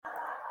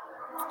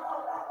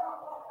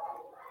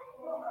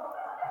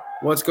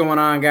What's going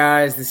on,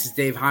 guys? This is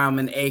Dave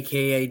Heilman,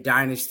 a.k.a.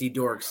 Dynasty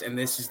Dorks, and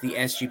this is the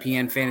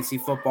SGPN Fantasy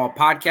Football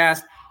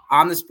Podcast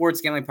on the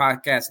Sports Gambling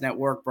Podcast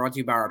Network, brought to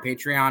you by our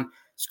Patreon.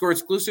 Score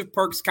exclusive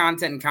perks,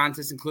 content, and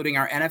contests, including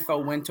our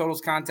NFL win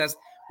totals contest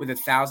with a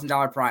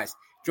 $1,000 prize.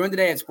 Join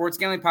today at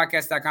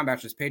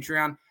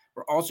sportsgamblingpodcast.com/Patreon.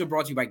 We're also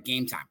brought to you by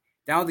Game Time.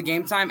 Download the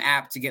Game Time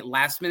app to get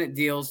last-minute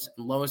deals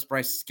and lowest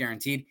prices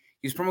guaranteed.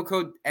 Use promo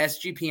code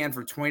SGPN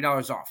for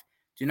 $20 off.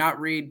 Do not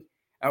read.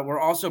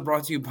 We're also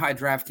brought to you by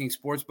DraftKings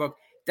Sportsbook.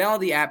 Download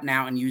the app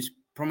now and use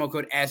promo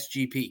code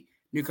SGP.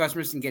 New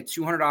customers can get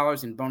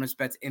 $200 in bonus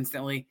bets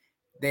instantly.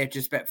 They have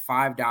just bet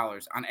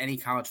 $5 on any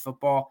college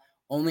football,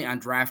 only on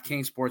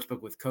DraftKings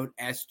Sportsbook with code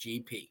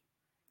SGP.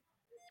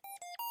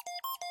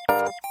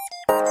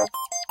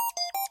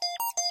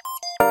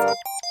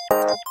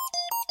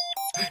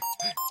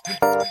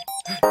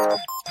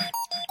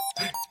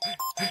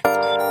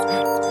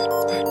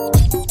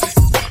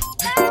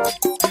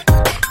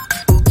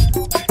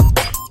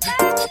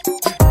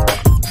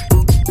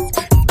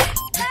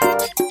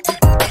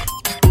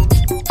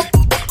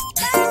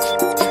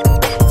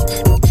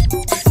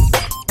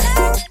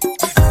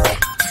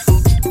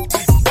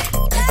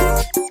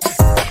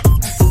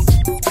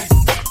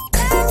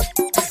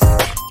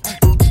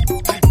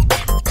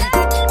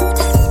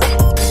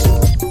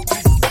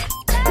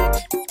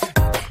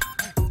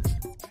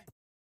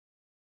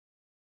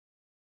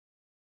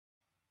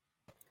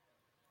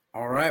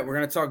 All right, we're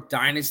going to talk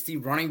Dynasty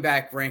running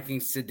back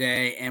rankings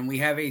today, and we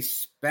have a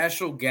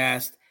special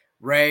guest,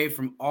 Ray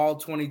from All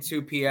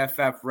 22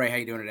 PFF. Ray, how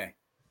you doing today?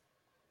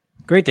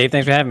 Great, Dave.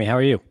 Thanks for having me. How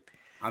are you?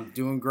 I'm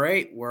doing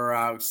great.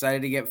 We're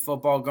excited to get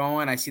football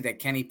going. I see that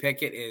Kenny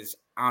Pickett is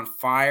on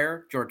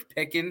fire. George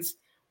Pickens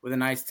with a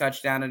nice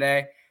touchdown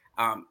today.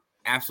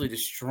 Absolutely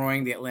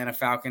destroying the Atlanta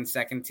Falcons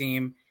second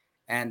team.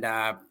 And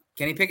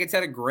Kenny Pickett's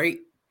had a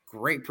great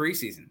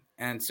preseason.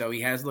 And so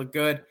he has looked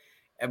good.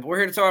 But we're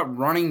here to talk about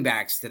running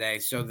backs today.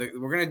 So what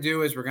we're going to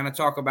do is we're going to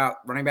talk about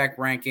running back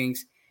rankings,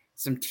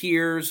 some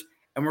tiers,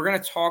 and we're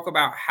going to talk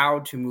about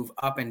how to move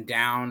up and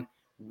down.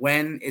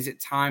 When is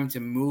it time to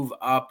move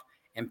up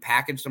and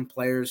package some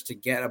players to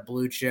get a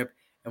blue chip?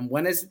 And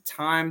when is it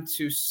time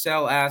to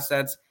sell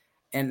assets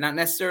and not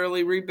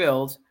necessarily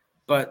rebuild,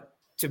 but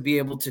to be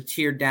able to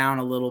tier down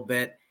a little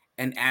bit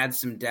and add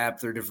some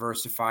depth or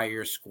diversify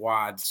your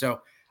squad? So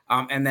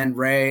and then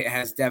Ray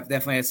has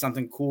definitely has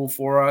something cool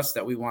for us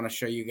that we want to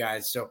show you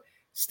guys. So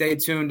stay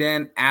tuned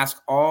in.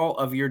 Ask all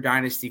of your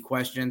Dynasty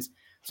questions.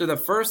 So the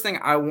first thing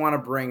I want to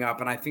bring up,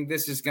 and I think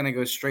this is going to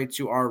go straight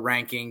to our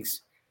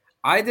rankings,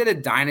 I did a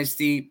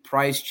Dynasty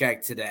price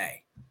check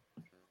today.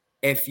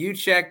 If you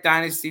check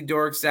Dynasty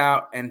Dorks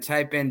out and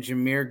type in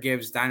Jahmyr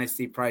Gibbs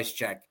Dynasty price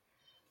check,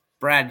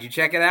 Brad, did you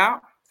check it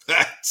out?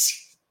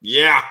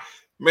 Yeah,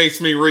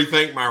 makes me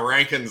rethink my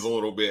rankings a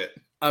little bit.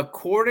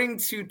 According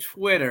to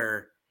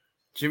Twitter,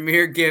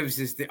 Jahmyr Gibbs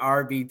is the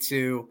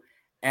RB2,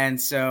 and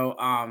so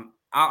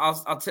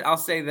I'll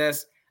say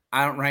this: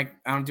 I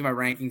don't do my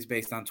rankings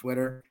based on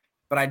Twitter,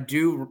 but I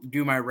do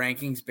my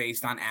rankings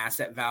based on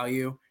asset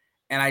value,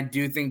 and I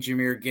do think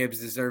Jahmyr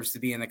Gibbs deserves to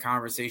be in the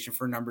conversation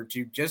for number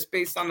 2, just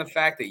based on the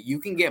fact that you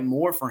can get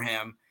more for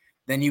him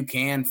than you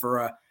can for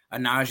a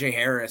Najee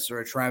Harris or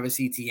a Travis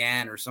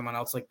Etienne or someone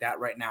else like that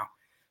right now.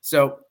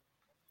 So,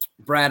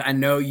 Brad, I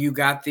know you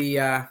got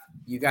the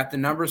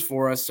numbers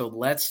for us, so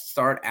let's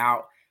start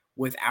out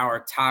with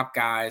our top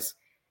guys.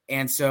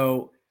 And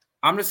so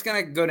I'm just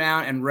going to go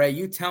down, and Ray,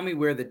 you tell me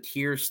where the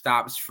tier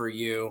stops for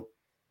you.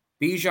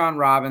 Bijan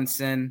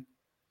Robinson,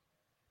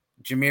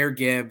 Jahmyr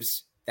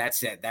Gibbs,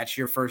 that's it. That's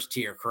your first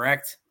tier,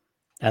 correct?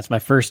 That's my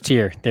first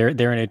tier. They're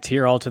in a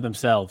tier all to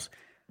themselves.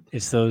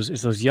 It's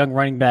those young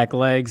running back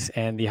legs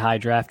and the high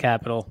draft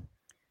capital.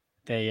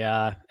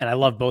 And I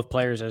love both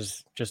players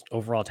as just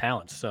overall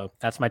talents. So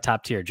that's my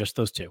top tier, just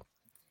those two.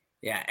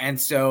 Yeah, and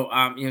so,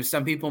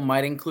 some people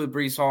might include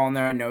Breece Hall in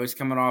there. I know he's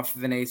coming off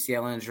of an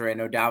ACL injury. I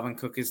know Dalvin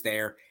Cook is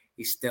there.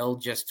 He's still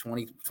just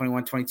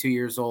 21, 22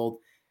 years old.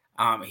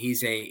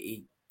 He's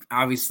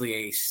obviously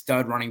a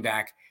stud running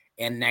back,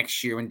 and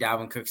next year when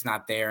Dalvin Cook's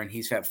not there and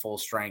he's at full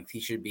strength, he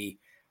should be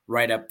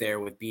right up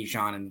there with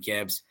Bijan and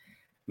Gibbs.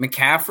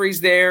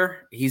 McCaffrey's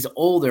there. He's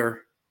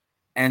older,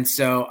 and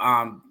so,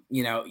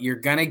 you're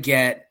going to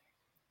get –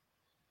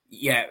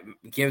 yeah,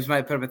 Gibbs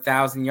might put up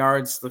 1,000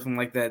 yards, looking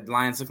like the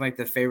Lions looking like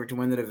the favorite to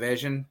win the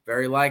division,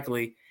 very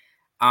likely.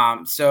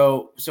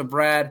 So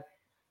Brad,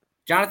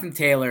 Jonathan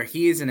Taylor,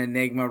 he is an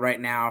enigma right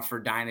now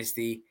for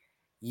Dynasty.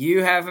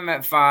 You have him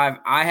at 5.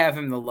 I have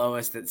him the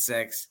lowest at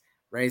 6.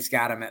 Ray's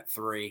got him at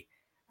 3.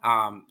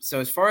 So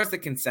as far as the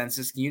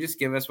consensus, can you just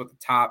give us what the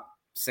top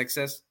 6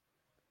 is?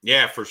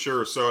 Yeah, for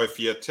sure. So if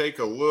you take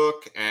a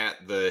look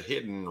at the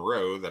hidden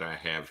row that I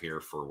have here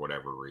for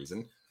whatever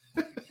reason,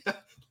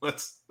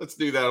 let's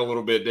do that a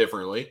little bit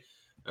differently.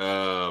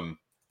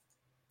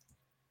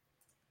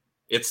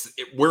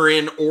 We're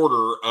in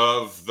order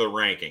of the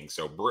ranking.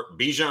 So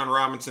Bijan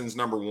Robinson's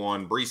number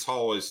 1, Breece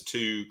Hall is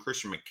 2,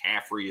 Christian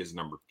McCaffrey is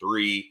number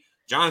 3,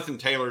 Jonathan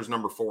Taylor is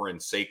number 4, and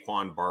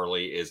Saquon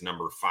Barkley is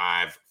number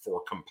 5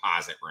 for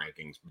composite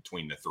rankings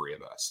between the three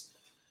of us.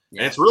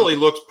 And it's really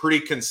looked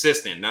pretty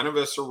consistent. None of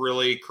us are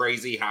really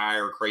crazy high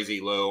or crazy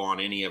low on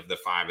any of the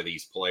 5 of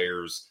these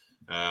players.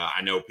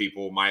 I know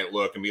people might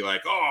look and be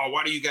like, oh,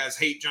 why do you guys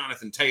hate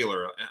Jonathan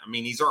Taylor? I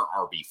mean, he's our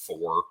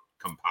RB4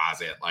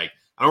 composite. Like,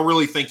 I don't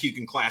really think you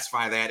can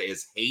classify that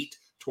as hate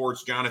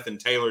towards Jonathan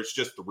Taylor. It's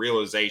just the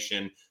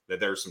realization that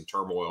there's some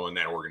turmoil in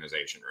that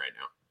organization right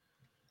now.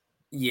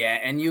 Yeah,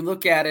 and you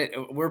look at it,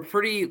 we're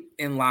pretty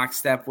in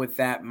lockstep with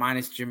that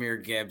minus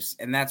Jahmyr Gibbs,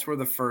 and that's where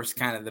the first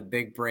kind of the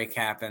big break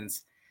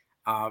happens.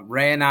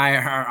 Ray and I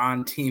are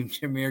on team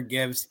Jahmyr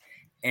Gibbs,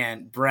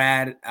 and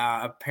Brad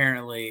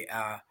apparently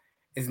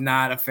is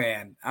not a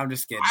fan. I'm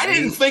just kidding. I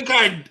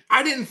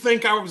didn't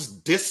think I was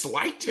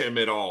disliked him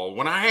at all.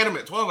 When I had him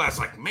at 12, I was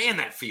like, man,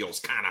 that feels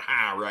kind of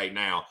high right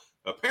now.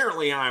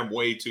 Apparently, I'm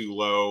way too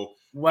low.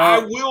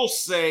 Well, I will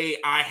say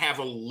I have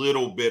a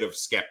little bit of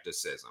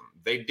skepticism.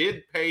 They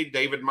did pay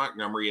David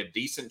Montgomery a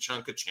decent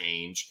chunk of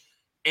change.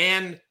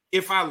 And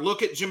if I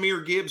look at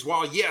Jahmyr Gibbs,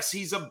 while yes,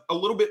 he's a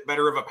little bit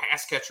better of a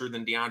pass catcher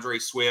than DeAndre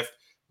Swift,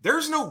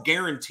 there's no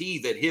guarantee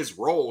that his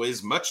role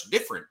is much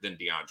different than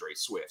DeAndre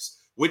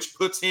Swift's, which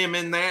puts him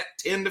in that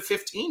 10 to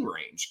 15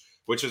 range,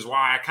 which is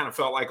why I kind of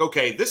felt like,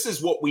 okay, this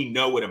is what we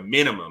know at a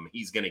minimum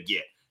he's going to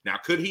get. Now,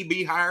 could he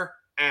be higher?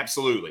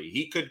 Absolutely.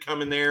 He could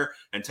come in there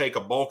and take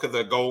a bulk of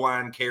the goal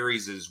line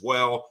carries as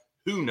well.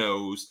 Who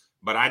knows?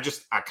 But I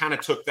kind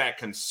of took that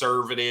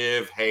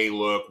conservative, hey,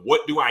 look,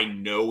 what do I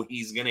know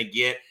he's going to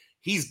get?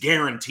 He's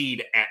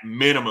guaranteed at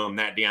minimum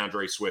that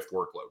DeAndre Swift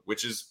workload,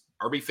 which is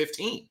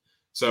RB15.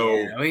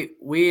 So yeah,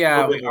 we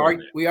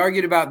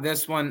argued about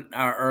this one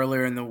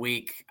earlier in the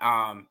week.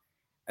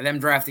 Them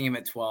drafting him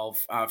at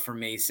 12 for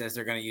me says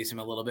they're going to use him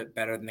a little bit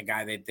better than the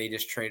guy they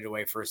just traded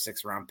away for a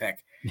 6th-round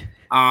pick.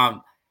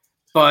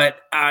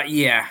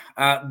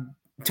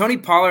 Tony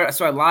Pollard.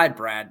 So I lied,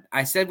 Brad.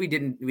 I said we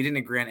didn't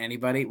agree on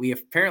anybody. We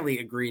apparently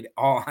agreed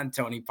all on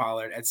Tony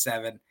Pollard at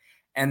 7.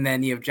 And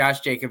then you have Josh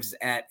Jacobs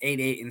at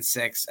 8, 8, and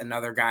 6,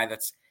 another guy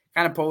that's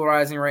kind of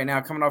polarizing right now,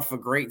 coming off of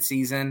a great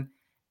season.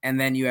 And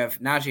then you have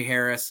Najee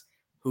Harris,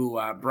 who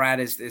Brad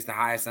is the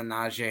highest on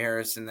Najee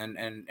Harris, and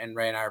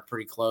Ray and I are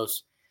pretty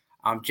close.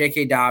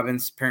 J.K.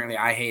 Dobbins, apparently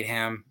I hate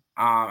him.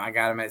 I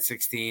got him at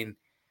 16.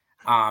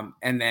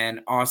 And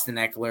then Austin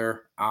Eckler,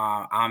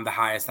 I'm the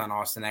highest on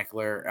Austin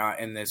Eckler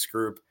in this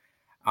group.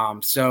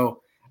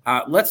 So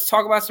let's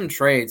talk about some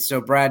trades.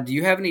 So, Brad, do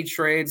you have any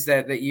trades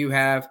that you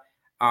have?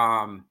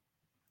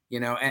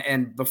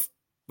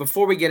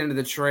 Before we get into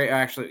the trade,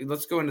 actually,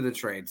 let's go into the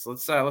trades.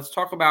 Let's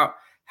talk about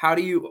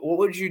what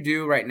would you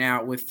do right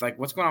now with like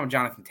what's going on with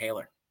Jonathan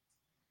Taylor?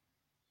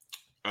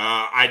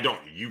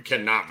 You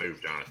cannot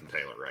move Jonathan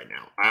Taylor right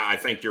now. I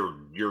think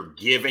you're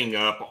giving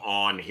up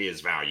on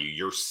his value.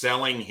 You're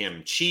selling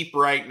him cheap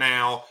right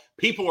now.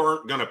 People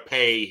aren't going to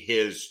pay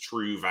his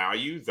true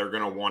value. They're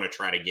going to want to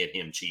try to get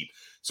him cheap.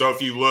 So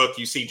if you look,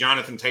 you see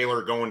Jonathan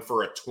Taylor going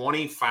for a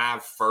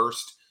 25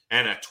 first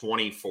and a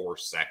 24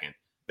 second.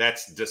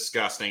 That's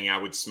disgusting. I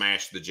would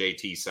smash the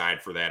JT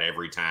side for that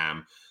every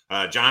time.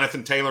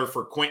 Jonathan Taylor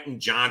for Quentin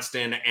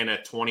Johnston and a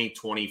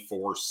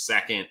 2024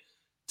 second.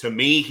 To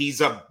me,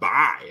 he's a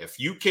buy. If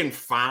you can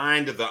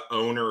find the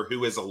owner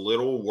who is a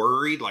little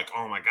worried, like,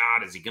 oh my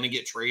God, is he going to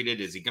get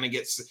traded? Is he going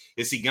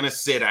to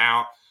sit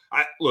out?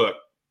 Look,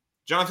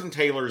 Jonathan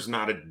Taylor's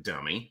not a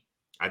dummy.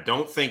 I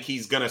don't think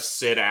he's going to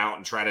sit out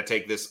and try to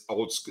take this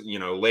old,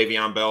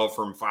 Le'Veon Bell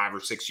from 5 or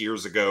 6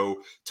 years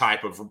ago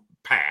type of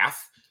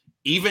path.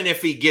 Even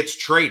if he gets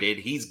traded,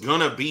 he's going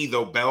to be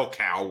the bell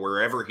cow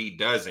wherever he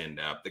does end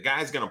up. The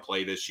guy's going to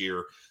play this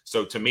year.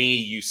 So to me,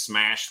 you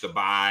smash the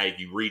buy,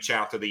 you reach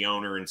out to the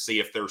owner and see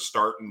if they're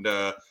starting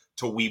to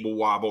weeble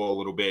wobble a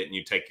little bit, and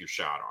you take your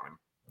shot on him.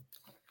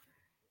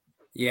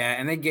 Yeah,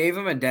 and they gave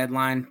him a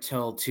deadline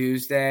till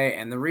Tuesday,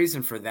 and the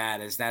reason for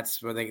that is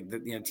that's where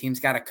teams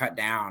got to cut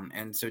down,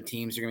 and so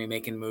teams are going to be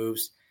making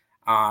moves.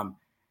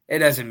 It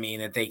doesn't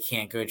mean that they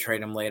can't go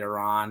trade him later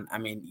on. I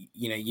mean,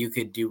 you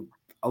could do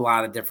a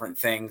lot of different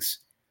things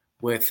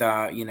with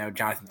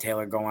Jonathan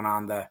Taylor going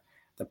on the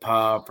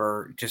pup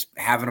or just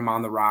having him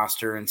on the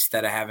roster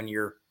instead of having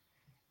your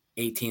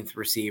 18th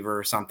receiver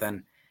or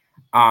something.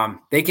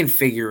 They can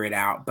figure it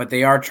out, but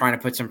they are trying to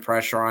put some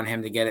pressure on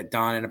him to get it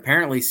done. And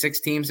apparently 6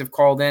 teams have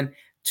called in.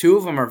 2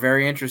 of them are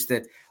very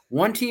interested.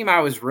 One team I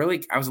was a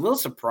little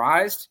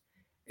surprised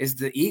is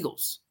the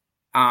Eagles.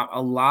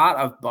 A lot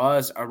of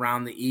buzz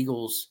around the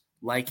Eagles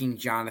liking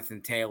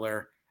Jonathan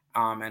Taylor.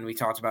 And we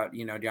talked about,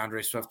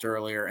 DeAndre Swift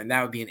earlier, and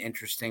that would be an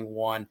interesting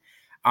one.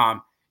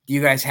 Do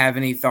you guys have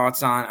any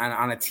thoughts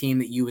on a team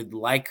that you would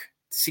like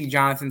to see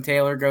Jonathan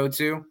Taylor go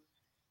to?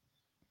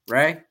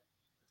 Ray?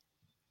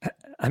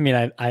 I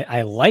mean,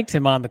 I liked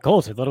him on the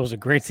Colts. I thought it was a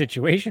great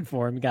situation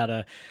for him.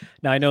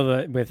 Now I know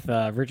that with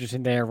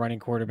Richardson there running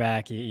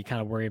quarterback, you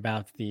kind of worry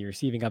about the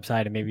receiving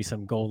upside and maybe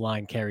some goal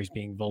line carries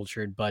being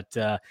vultured, but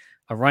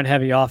a run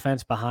heavy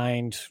offense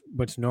behind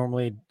what's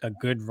normally a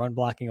good run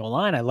blocking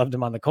O-line. I loved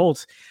him on the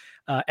Colts.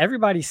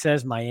 Everybody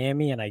says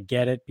Miami, and I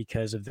get it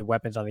because of the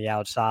weapons on the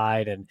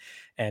outside and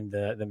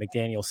the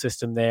McDaniel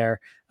system there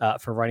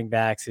for running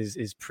backs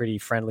is pretty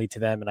friendly to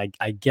them. And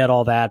I get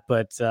all that,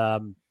 but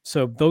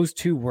So those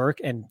two work.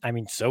 And I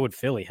mean, so would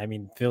Philly. I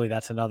mean, Philly,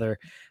 that's another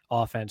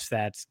offense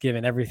that's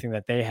given everything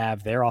that they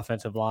have, their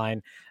offensive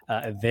line,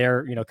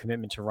 their,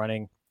 commitment to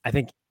running. I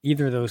think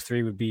either of those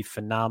three would be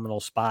phenomenal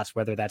spots,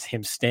 whether that's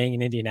him staying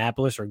in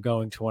Indianapolis or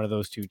going to one of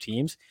those two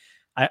teams.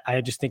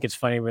 I just think it's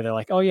funny where they're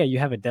like, oh yeah, you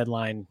have a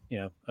deadline,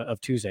 of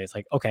Tuesday. It's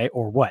like, okay,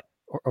 or what?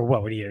 Or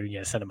what? What are you going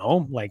to send him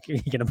home? Like, you're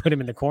going to put him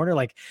in the corner?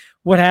 Like,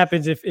 what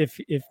happens if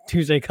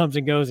Tuesday comes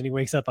and goes and he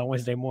wakes up on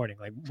Wednesday morning?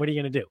 Like, what are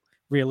you going to do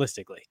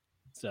realistically?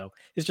 So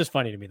it's just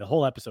funny to me. The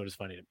whole episode is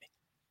funny to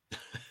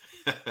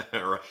me.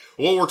 All right.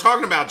 Well, we're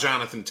talking about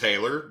Jonathan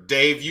Taylor.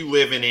 Dave, you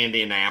live in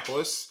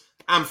Indianapolis.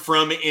 I'm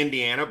from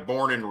Indiana,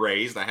 born and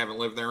raised. I haven't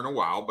lived there in a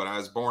while, but I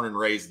was born and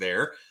raised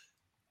there.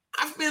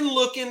 I've been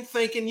looking,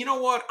 thinking, you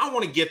know what? I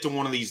want to get to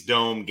one of these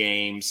dome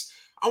games.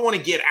 I want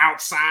to get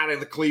outside of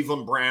the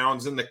Cleveland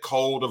Browns in the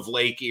cold of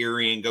Lake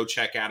Erie and go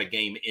check out a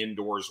game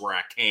indoors where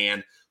I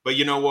can. But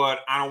you know what?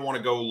 I don't want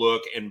to go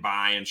look and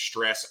buy and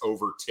stress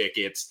over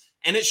tickets.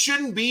 And it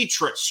shouldn't be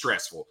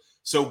stressful.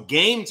 So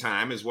Game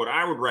Time is what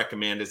I would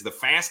recommend as the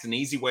fast and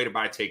easy way to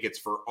buy tickets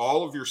for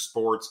all of your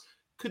sports.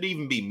 Could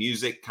even be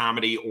music,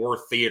 comedy, or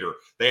theater.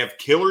 They have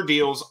killer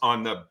deals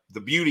on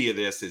the beauty of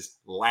this is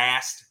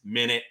last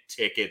minute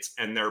tickets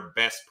and their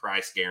best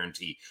price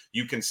guarantee.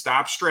 You can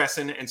stop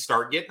stressing and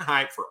start getting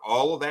hyped for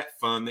all of that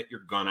fun that you're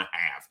going to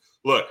have.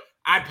 Look,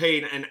 I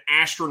paid an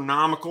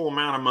astronomical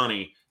amount of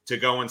money to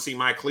go and see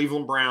my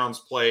Cleveland Browns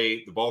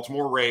play the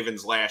Baltimore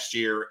Ravens last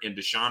year in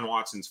Deshaun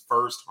Watson's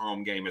first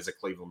home game as a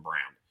Cleveland Brown.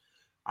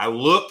 I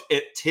looked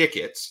at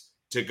tickets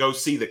to go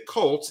see the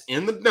Colts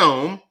in the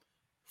Dome,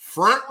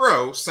 front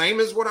row, same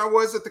as what I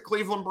was at the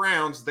Cleveland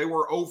Browns. They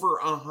were over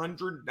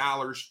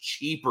 $100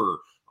 cheaper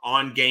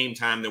on Game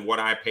Time than what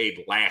I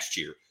paid last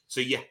year.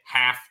 So you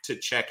have to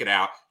check it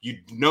out. You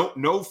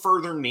no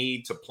further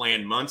need to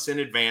plan months in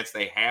advance.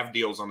 They have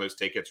deals on those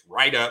tickets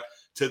right up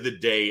to the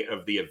day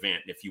of the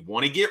event. And if you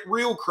want to get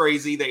real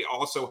crazy, they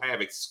also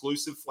have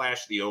exclusive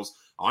flash deals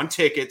on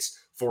tickets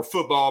for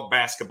football,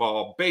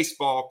 basketball,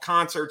 baseball,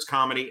 concerts,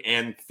 comedy,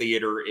 and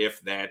theater,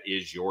 if that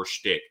is your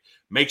shtick.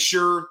 Make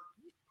sure,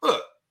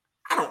 look,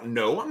 I don't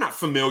know. I'm not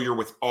familiar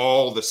with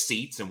all the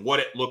seats and what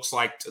it looks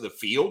like to the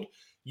field.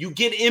 You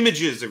get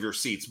images of your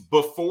seats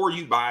before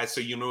you buy,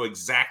 so you know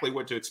exactly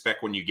what to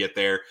expect when you get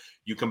there.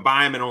 You can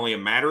buy them in only a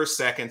matter of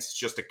seconds. It's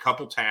just a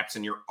couple taps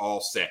and you're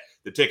all set.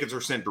 The tickets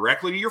are sent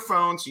directly to your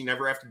phone, so you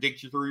never have to dig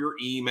through your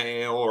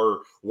email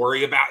or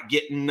worry about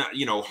getting,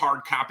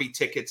 hard copy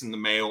tickets in the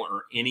mail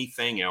or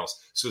anything else.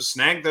 So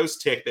snag those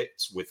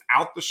tickets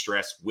without the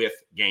stress with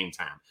Game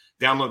Time.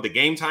 Download the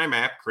Game Time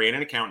app, create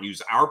an account, and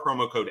use our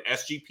promo code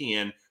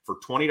SGPN for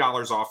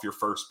 $20 off your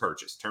first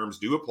purchase. Terms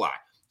do apply.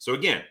 So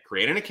again,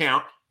 create an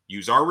account,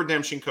 use our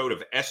redemption code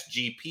of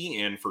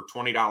SGPN for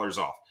 $20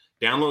 off.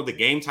 Download the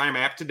Game Time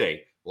app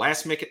today.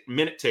 Last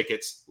minute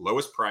tickets,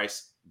 lowest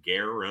price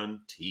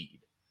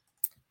guaranteed.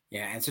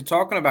 Yeah, and so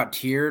talking about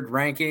tiered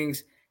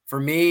rankings, for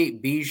me,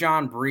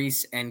 Bijan,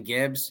 Breece, and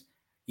Gibbs,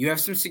 you have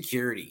some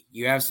security.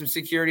 You have some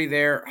security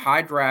there,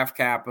 high draft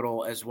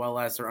capital, as well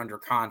as they're under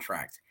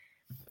contract.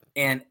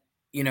 And,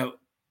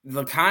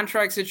 the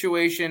contract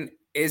situation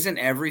isn't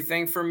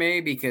everything for me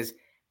because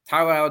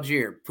Tyler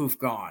Algier, poof,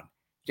 gone.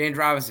 James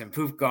Robinson,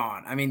 poof,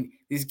 gone. I mean,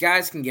 these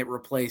guys can get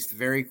replaced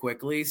very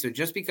quickly. So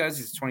just because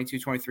he's a 22,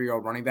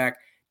 23-year-old running back,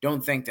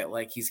 don't think that,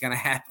 he's going to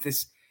have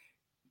this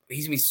 –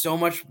 he's going to be so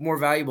much more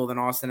valuable than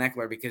Austin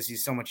Eckler because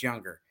he's so much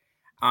younger.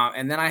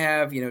 And then I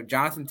have,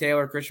 Jonathan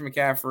Taylor, Christian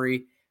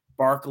McCaffrey,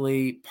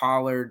 Barkley,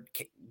 Pollard,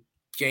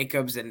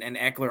 Jacobs, and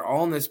Eckler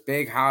all in this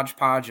big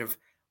hodgepodge of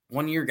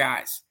one-year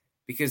guys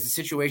because the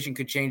situation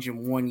could change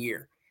in 1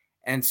 year.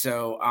 And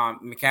so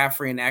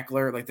McCaffrey and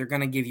Eckler, they're going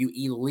to give you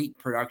elite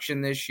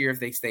production this year if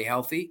they stay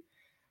healthy.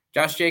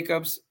 Josh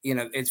Jacobs,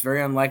 it's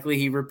very unlikely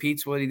he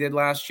repeats what he did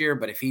last year.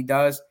 But if he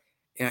does,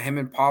 him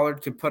and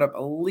Pollard could put up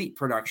elite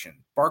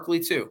production.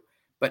 Barkley too.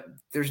 But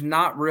there's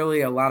not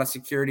really a lot of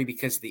security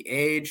because of the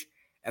age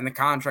and the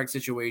contract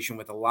situation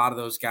with a lot of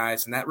those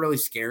guys. And that really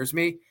scares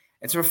me.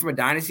 And so from a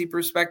dynasty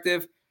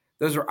perspective,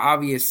 those are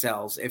obvious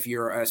sells if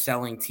you're a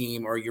selling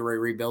team or you're a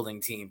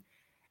rebuilding team.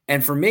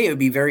 And for me, it would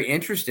be very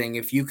interesting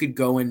if you could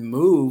go and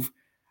move.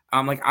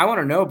 I want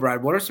to know,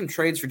 Brad, what are some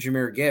trades for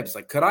Jahmyr Gibbs?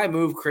 Could I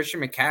move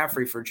Christian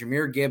McCaffrey for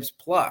Jahmyr Gibbs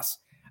plus?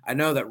 I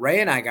know that Ray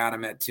and I got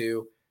him at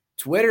 2.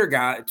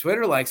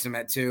 Twitter likes him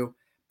at 2,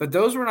 but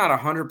those were not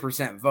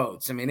 100%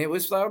 votes. I mean, it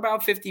was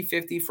about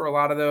 50-50 for a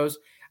lot of those.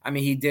 I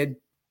mean, he did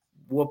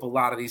whoop a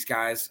lot of these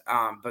guys.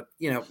 But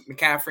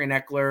McCaffrey and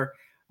Eckler,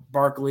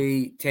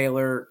 Barkley,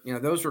 Taylor,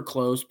 those were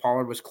close.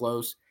 Pollard was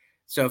close.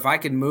 So if I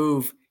could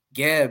move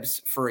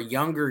Gibbs for a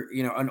younger,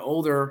 an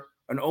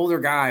older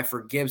guy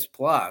for Gibbs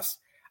plus,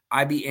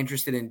 I'd be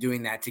interested in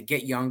doing that to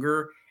get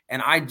younger.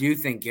 And I do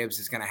think Gibbs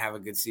is going to have a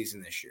good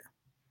season this year.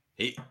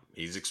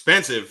 He's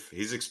expensive.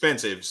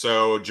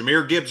 So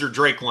Jahmyr Gibbs or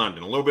Drake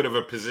London, a little bit of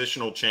a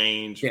positional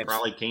change, Gibbs.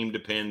 Probably team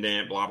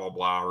dependent, blah, blah,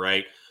 blah.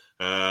 Right.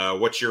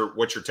 What's your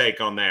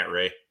take on that,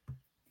 Ray?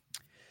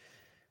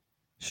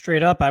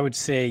 Straight up, I would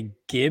say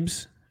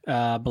Gibbs.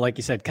 But like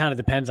you said, kind of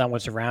depends on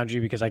what's around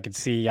you, because I could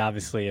see,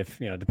 obviously, if,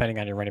 depending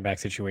on your running back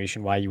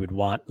situation, why you would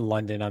want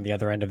London on the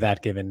other end of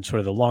that, given sort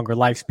of the longer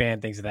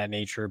lifespan, things of that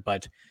nature.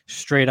 But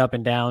straight up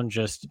and down,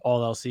 just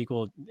all else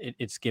equal,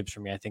 it's Gibbs for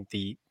me. I think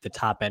the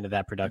top end of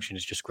that production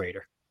is just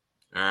greater.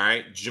 All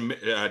right.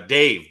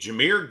 Dave,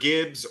 Jahmyr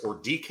Gibbs or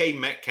DK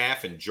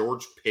Metcalf and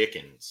George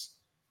Pickens?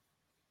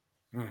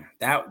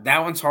 That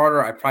one's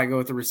harder. I'd probably go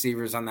with the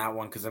receivers on that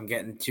one because I'm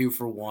getting 2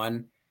 for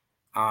 1.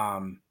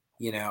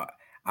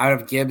 I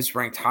have Gibbs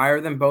ranked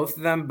higher than both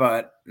of them,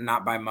 but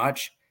not by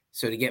much.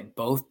 So to get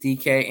both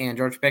DK and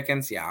George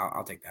Pickens, yeah,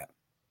 I'll take that.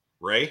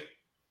 Ray?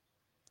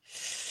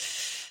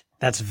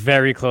 That's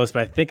very close,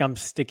 but I think I'm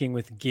sticking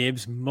with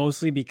Gibbs,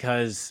 mostly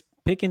because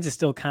Pickens is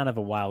still kind of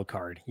a wild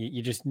card.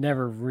 You just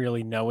never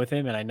really know with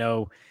him. And I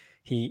know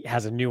he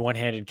has a new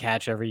one-handed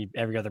catch every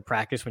other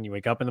practice when you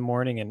wake up in the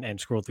morning and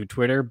scroll through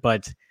Twitter,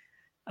 but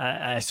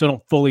I still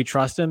don't fully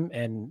trust him,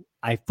 and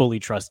I fully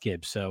trust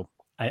Gibbs. So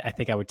I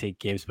think I would take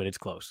Gibbs, but it's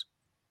close.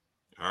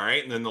 All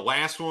right. And then the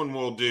last one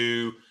we'll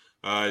do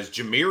is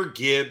Jahmyr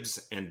Gibbs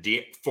and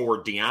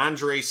for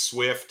DeAndre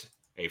Swift,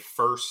 a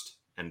first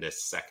and a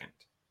second.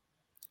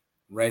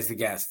 Raise the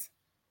guest.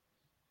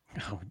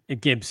 Oh,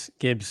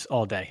 Gibbs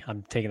all day.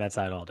 I'm taking that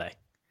side all day.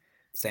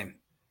 Same.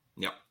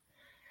 Yep.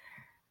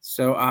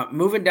 So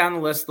moving down the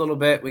list a little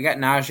bit, we got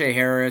Najee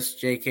Harris,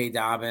 J.K.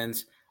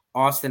 Dobbins,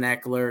 Austin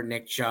Eckler,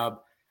 Nick Chubb.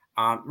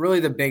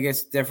 Really the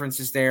biggest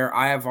differences there.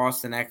 I have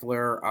Austin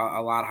Eckler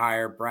a lot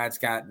higher. Brad's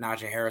got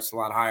Najee Harris a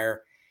lot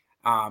higher.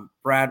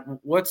 Brad,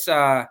 what's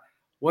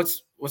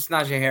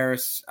Najee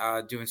Harris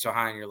doing so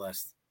high on your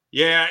list?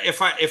 Yeah,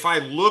 if I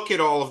look at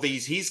all of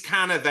these, he's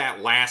kind of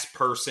that last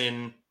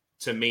person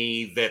to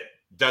me that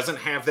doesn't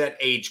have that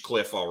age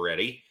cliff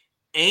already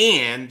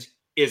and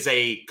is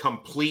a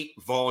complete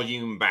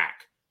volume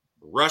back,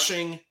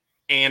 rushing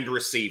and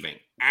receiving.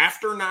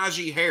 After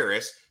Najee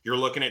Harris, you're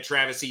looking at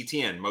Travis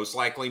Etienne, most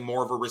likely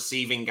more of a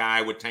receiving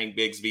guy with Tank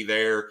Bigsby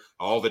there,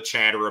 all the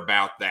chatter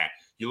about that.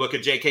 You look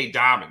at J.K.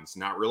 Dobbins,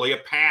 not really a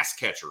pass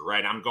catcher,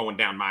 right? I'm going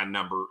down my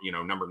number,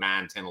 number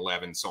 9, 10,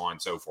 11, so on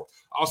and so forth.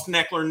 Austin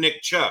Eckler,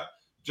 Nick Chubb,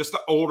 just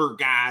the older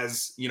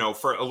guys,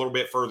 for a little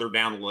bit further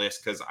down the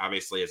list, because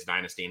obviously as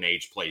dynasty and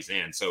age plays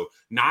in. So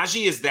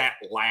Najee is that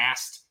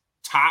last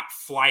top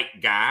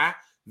flight guy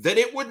that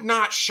it would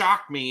not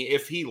shock me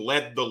if he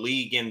led the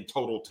league in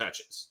total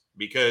touches.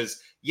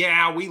 Because,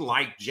 yeah, we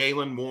like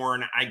Jaylen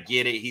Warren. I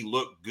get it. He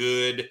looked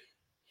good.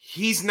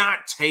 He's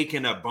not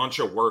taking a bunch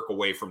of work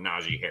away from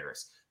Najee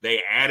Harris.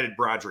 They added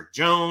Broderick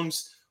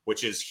Jones,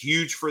 which is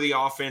huge for the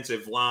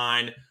offensive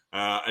line.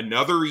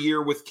 Another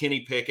year with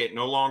Kenny Pickett,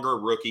 no longer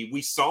a rookie.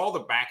 We saw the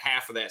back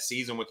half of that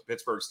season with the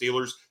Pittsburgh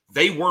Steelers.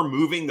 They were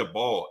moving the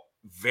ball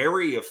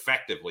very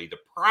effectively. The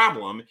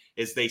problem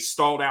is they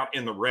stalled out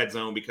in the red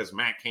zone because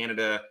Matt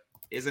Canada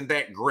isn't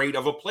that great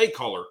of a play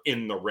caller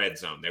in the red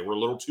zone. They were a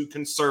little too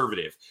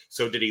conservative.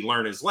 So did he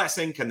learn his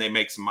lesson? Can they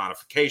make some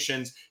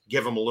modifications,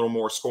 give him a little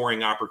more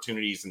scoring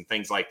opportunities and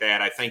things like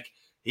that? I think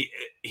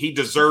he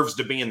deserves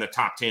to be in the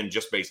top 10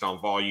 just based on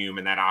volume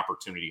and that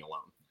opportunity alone.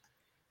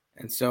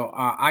 And so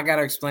I got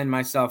to explain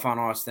myself on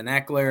Austin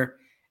Eckler.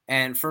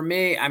 And for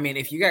me, I mean,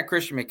 if you got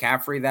Christian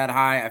McCaffrey that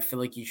high, I feel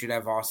like you should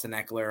have Austin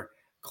Eckler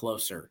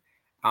closer.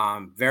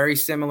 Very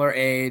similar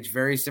age,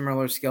 very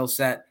similar skill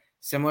set,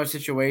 similar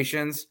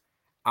situations.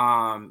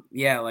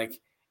 Like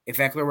if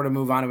Eckler were to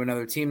move on to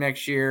another team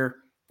next year,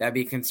 that'd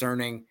be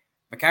concerning.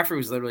 McCaffrey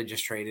was literally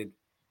just traded,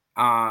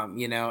 and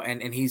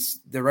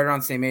they're right around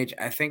the same age.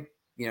 I think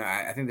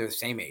they're the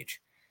same age.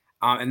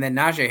 And then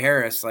Najee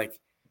Harris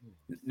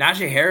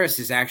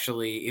is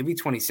he'll be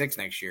 26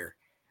 next year.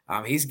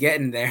 He's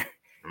getting there.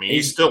 I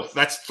mean,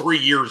 that's 3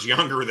 years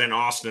younger than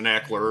Austin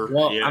Eckler.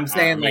 Well, yeah, I'm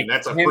saying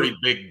that's a pretty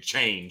big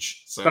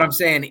change. So. But I'm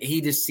saying he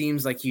just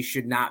seems like he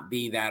should not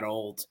be that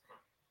old.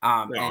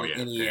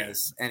 And he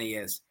is.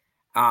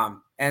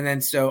 And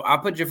then so I'll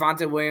put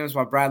Javonte Williams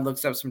while Brad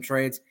looks up some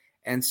trades.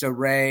 And so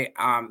Ray,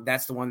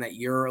 that's the one that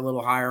you're a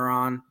little higher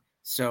on.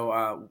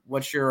 So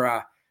what's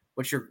your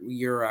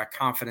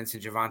confidence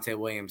in Javonte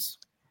Williams?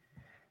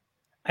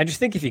 I just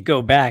think if you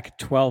go back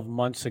 12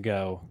 months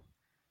ago,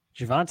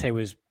 Javonte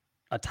was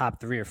a top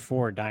 3 or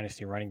 4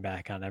 dynasty running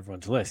back on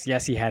everyone's list.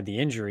 Yes, he had the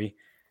injury.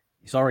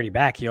 He's already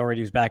back. He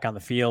already was back on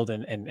the field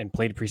and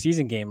played a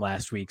preseason game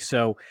last week.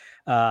 So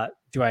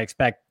do I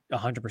expect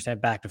 100%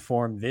 back to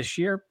form this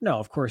year? No,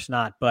 of course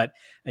not. But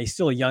he's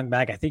still a young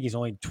back. I think he's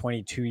only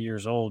 22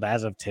 years old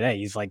as of today.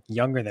 He's like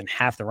younger than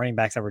half the running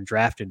backs that were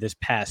drafted this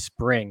past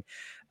spring.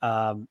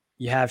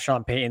 You have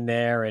Sean Payton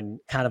there and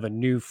kind of a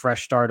new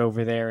fresh start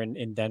over there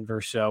in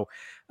Denver. So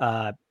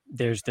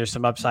there's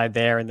some upside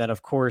there. And then,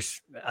 of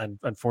course,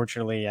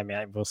 unfortunately, I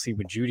mean, we'll see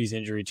with Judy's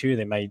injury too.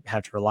 They might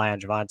have to rely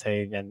on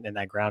Javonte and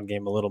that ground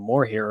game a little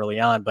more here early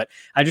on. But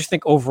I just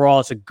think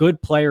overall it's a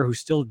good player who's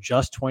still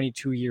just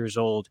 22 years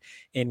old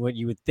in what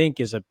you would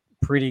think is a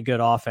pretty good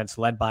offense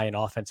led by an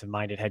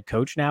offensive-minded head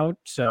coach now.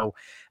 So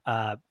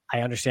I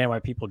understand why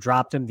people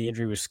dropped him. The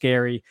injury was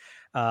scary.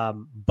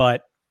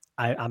 But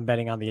I'm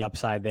betting on the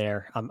upside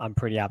there. I'm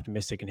pretty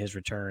optimistic in his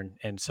return.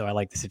 And so I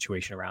like the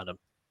situation around him.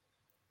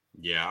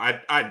 Yeah,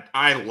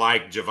 I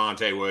like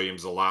Javonte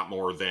Williams a lot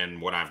more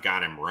than what I've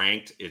got him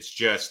ranked. It's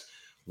just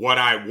what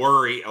I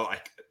worry.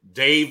 Like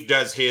Dave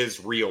does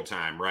his real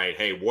time, right?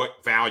 Hey,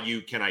 what value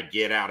can I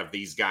get out of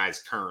these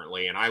guys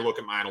currently? And I look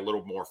at mine a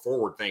little more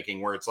forward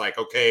thinking, where it's like,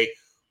 okay,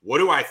 what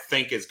do I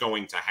think is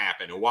going to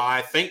happen? Well,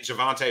 I think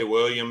Javonte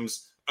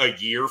Williams a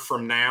year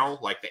from now,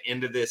 like the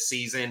end of this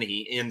season,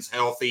 he ends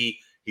healthy.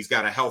 He's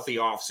got a healthy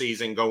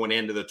offseason going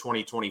into the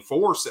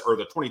 2024 or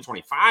the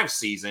 2025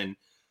 season.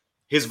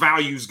 His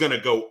value is going to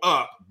go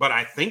up, but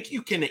I think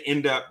you can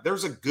end up,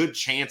 there's a good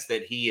chance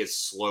that he is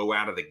slow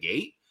out of the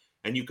gate,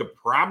 and you could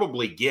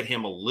probably get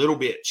him a little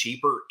bit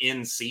cheaper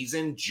in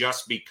season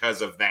just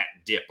because of that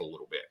dip a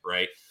little bit,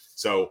 right?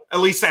 So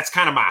at least that's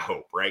kind of my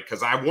hope, right?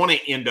 Because I want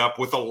to end up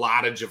with a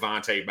lot of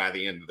Javonte by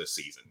the end of the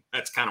season.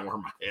 That's kind of where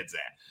my head's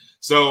at.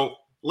 So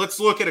let's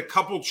look at a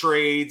couple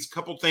trades,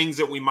 couple things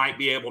that we might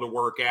be able to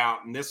work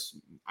out. And this,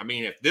 I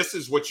mean, if this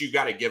is what you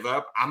got to give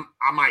up,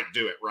 I might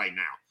do it right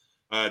now.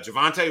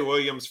 Javonte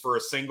Williams for a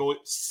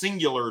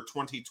singular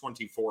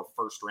 2024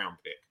 first round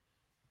pick.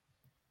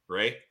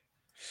 Ray?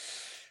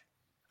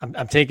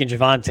 I'm taking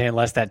Javonte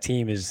unless that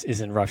team is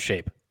in rough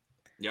shape.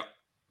 Yep.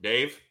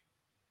 Dave?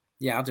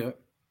 Yeah, I'll do it.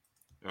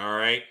 All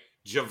right.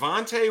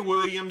 Javonte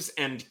Williams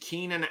and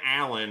Keenan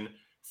Allen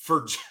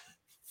for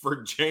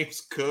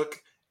James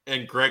Cook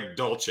and Greg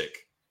Dulcich.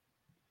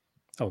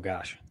 Oh,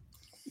 gosh.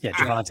 Yeah,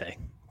 Javonte.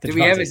 Do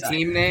we have a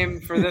team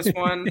name for this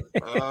one?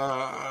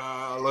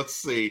 Let's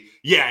see.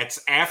 Yeah, it's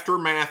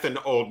Aftermath and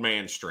Old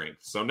Man Strength.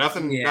 So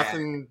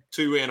nothing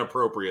too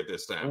inappropriate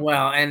this time.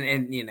 Well,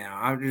 and you know,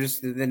 I'm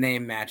just the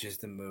name matches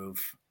the move.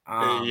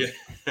 Yeah.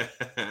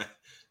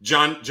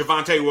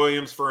 Javonte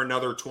Williams for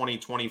another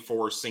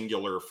 2024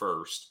 singular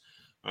first.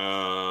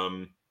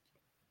 Javonte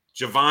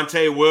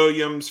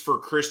Williams for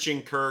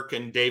Christian Kirk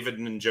and David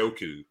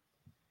Njoku.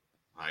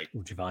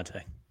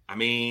 Javonte. I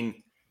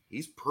mean,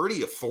 he's pretty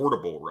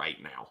affordable right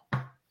now.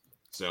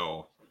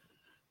 So,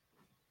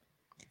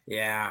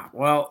 yeah.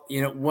 Well,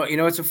 you know what? You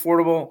know it's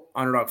affordable.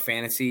 Underdog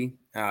Fantasy.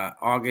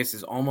 August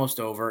is almost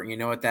over. You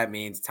know what that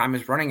means. Time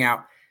is running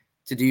out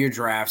to do your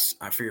drafts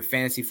for your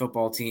fantasy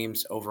football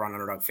teams over on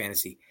Underdog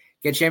Fantasy.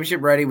 Get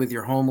championship ready with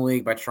your home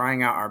league by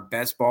trying out our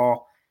best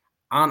ball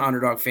on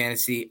Underdog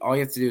Fantasy. All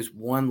you have to do is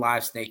one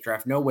live snake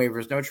draft. No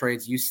waivers, no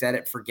trades. You set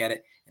it, forget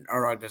it, and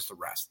Underdog does the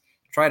rest.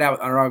 Try it out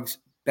with Underdog's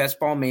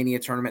Best Ball Mania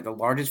tournament, the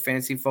largest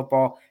fantasy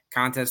football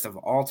contest of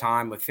all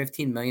time, with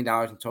 $15 million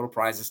in total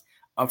prizes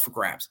up for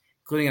grabs,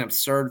 including an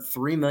absurd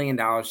 $3 million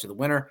to the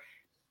winner.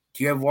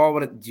 Do you have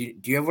what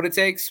it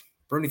takes?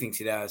 Bruni thinks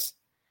he does.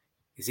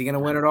 Is he going to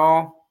win it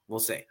all? We'll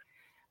see.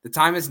 The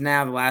time is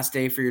now, the last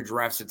day for your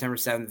draft, September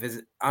 7th.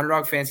 Visit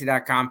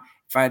UnderdogFantasy.com.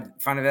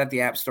 Find it at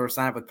the App Store.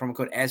 Sign up with promo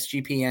code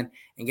SGPN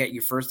and get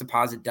your first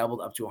deposit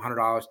doubled up to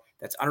 $100.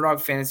 That's Underdog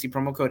Fantasy,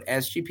 promo code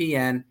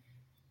SGPN.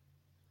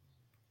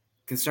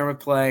 Concerned with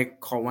play,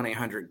 call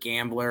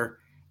 1-800-GAMBLER.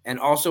 And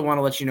also want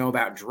to let you know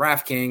about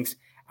DraftKings.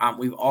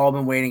 We've all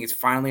been waiting. It's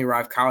finally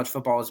arrived. College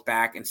football is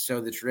back, and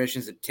so the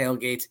traditions of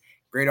tailgates,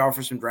 great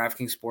offers from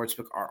DraftKings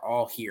Sportsbook are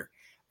all here.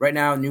 Right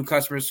now, new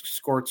customers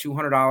score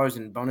 $200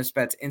 in bonus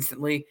bets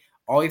instantly.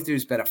 All you have to do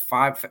is bet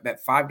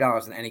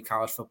 $5 on any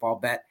college football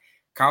bet.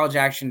 College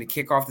action to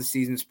kick off the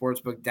season.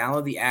 Sportsbook.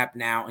 Download the app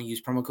now and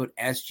use promo code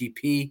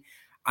SGP.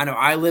 I know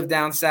I live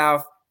down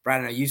south.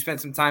 Brad, I know you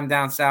spent some time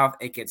down south.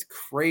 It gets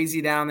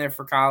crazy down there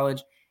for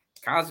college.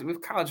 We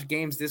have college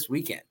games this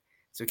weekend.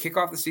 So kick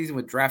off the season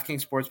with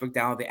DraftKings Sportsbook.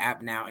 Download the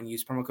app now and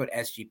use promo code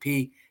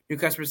SGP. New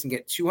customers can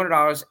get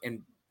 $200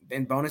 in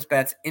bonus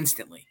bets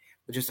instantly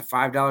with just a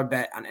 $5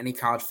 bet on any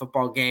college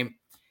football game.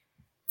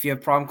 If you have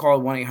a problem, call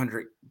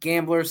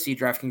 1-800-GAMBLER. See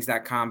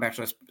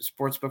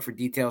DraftKings.com/sportsbook for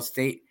details.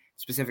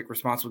 State-specific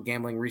responsible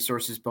gambling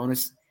resources.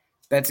 Bonus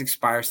bets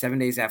expire 7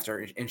 days after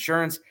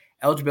insurance.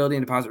 Eligibility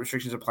and deposit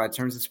restrictions apply.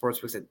 Terms and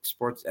sportsbooks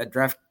at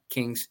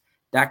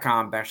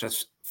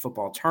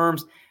DraftKings.com/football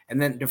terms.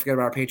 And then don't forget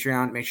about our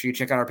Patreon. Make sure you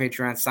check out our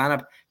Patreon. Sign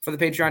up for the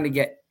Patreon to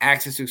get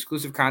access to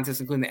exclusive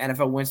contests, including the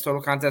NFL Wins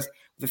Total contest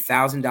with a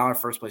 $1,000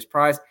 first place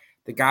prize.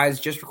 The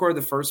guys just recorded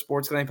the first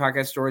Sports Gambling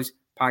Podcast Stories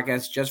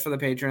podcast just for the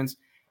patrons,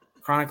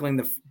 chronicling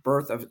the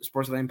birth of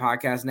Sports Gambling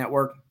Podcast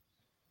Network.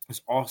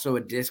 There's also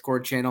a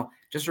Discord channel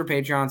just for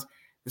Patrons.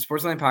 The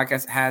Sports Gambling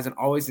Podcast has and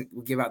always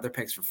will give out their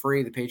picks for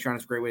free. The Patreon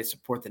is a great way to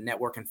support the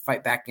network and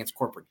fight back against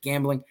corporate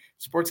gambling.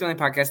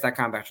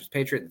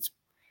 SportsGamblingPodcast.com/Patriot.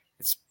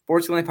 It's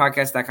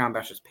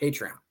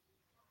SportsGamblingPodcast.com/Patreon.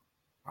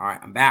 All right,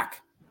 I'm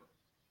back.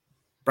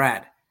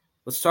 Brad,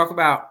 let's talk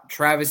about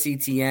Travis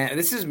Etienne.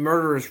 This is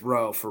Murderer's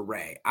Row for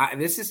Ray.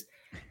 This is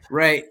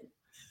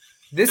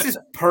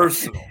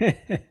personal.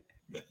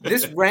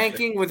 This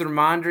ranking with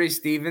Ramondre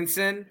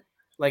Stevenson,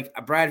 like,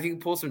 Brad, if you can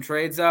pull some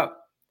trades up.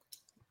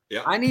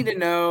 Yeah. I need to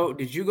know,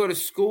 did you go to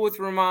school with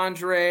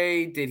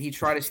Ramondre? Did he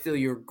try to steal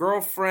your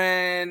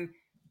girlfriend?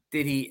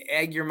 Did he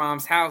egg your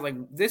mom's house? Like,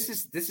 this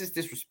is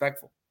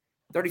disrespectful.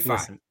 35.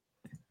 Listen,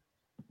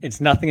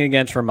 it's nothing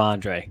against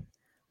Ramondre,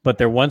 but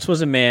there once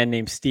was a man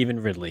named Stephen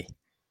Ridley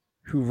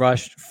who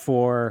rushed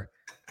for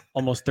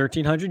almost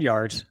 1,300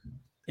 yards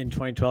in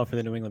 2012 for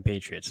the New England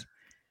Patriots.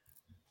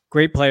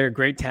 Great player,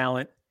 great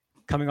talent,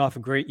 coming off a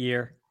great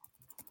year.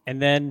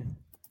 And then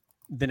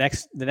the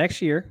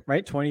next year,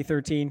 right,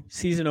 2013,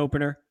 season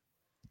opener,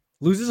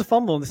 loses a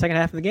fumble in the second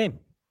half of the game.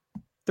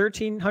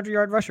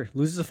 1,300-yard rusher,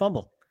 loses a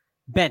fumble,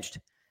 benched.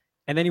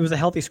 And then he was a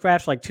healthy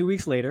scratch like 2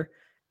 weeks later.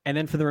 And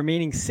then for the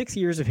remaining 6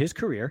 years of his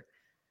career,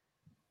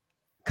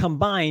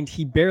 combined,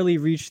 he barely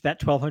reached that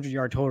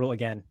 1,200-yard total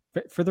again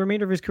for the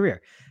remainder of his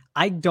career.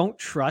 I don't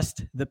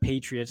trust the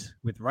Patriots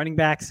with running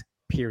backs,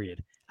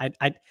 period.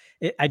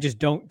 I just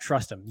don't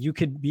trust them. You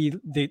could be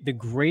the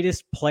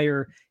greatest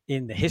player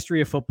in the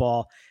history of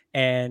football,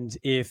 and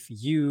if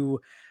you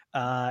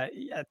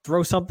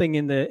throw something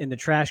in the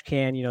trash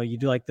can, you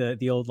do like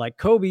the old like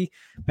Kobe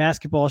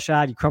basketball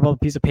shot, you crumple up a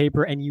piece of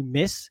paper and you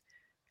miss.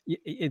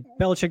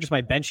 Belichick just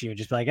might bench you and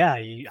just be like,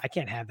 I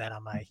can't have that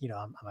on my,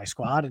 on my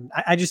squad. And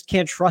I just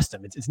can't trust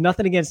him. It's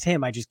nothing against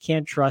him. I just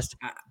can't trust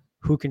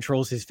who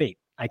controls his fate.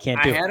 I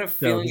can't do it. I had a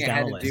feeling it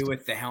had to do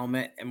with the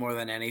helmet more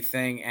than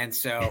anything. And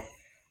so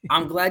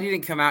I'm glad you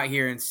didn't come out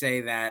here and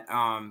say that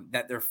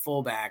that their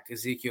fullback,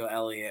 Ezekiel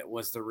Elliott,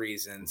 was the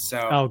reason.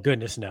 So oh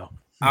goodness, no.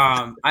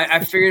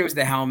 I figured it was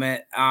the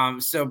helmet.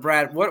 So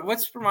Brad,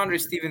 what's Ramondre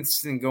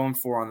Stevenson going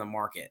for on the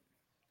market?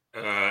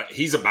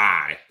 He's a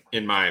buy,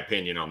 in my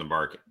opinion, on the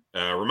market.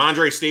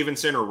 Ramondre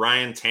Stevenson or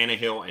Ryan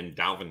Tannehill and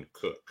Dalvin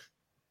Cook.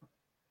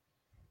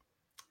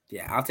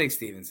 Yeah, I'll take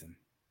Stevenson.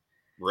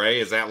 Ray,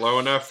 is that low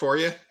enough for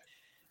you?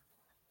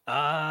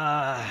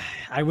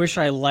 I wish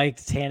I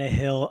liked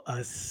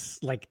Tannehill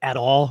like at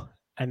all,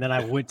 and then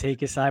I would take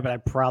his side, but I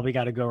probably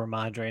got to go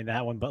Ramondre in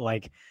that one. But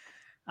like,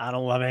 I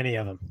don't love any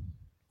of them.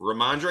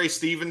 Ramondre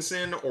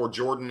Stevenson or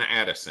Jordan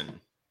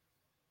Addison?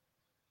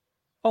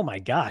 Oh my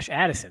gosh,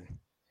 Addison.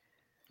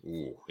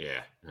 Ooh,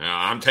 yeah.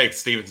 I'm taking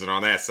Stevenson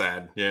on that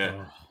side.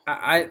 Yeah.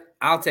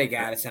 I'll take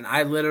Addison.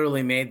 I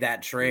literally made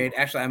that trade.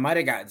 Actually, I might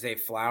have got Zay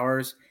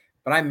Flowers,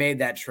 but I made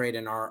that trade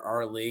in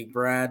our league,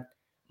 Brad,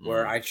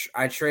 where I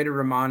traded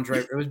Ramondre.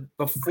 It was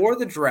before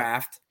the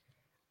draft.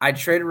 I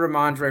traded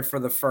Ramondre for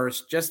the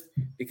first just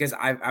because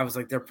I was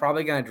like, they're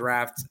probably going to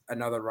draft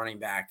another running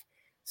back.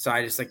 So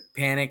I just like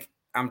panic.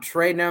 I'm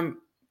trading him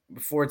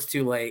before it's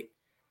too late.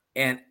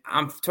 And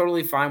I'm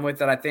totally fine with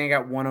that. I think I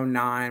got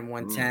 109,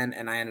 110,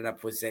 and I ended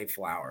up with Zay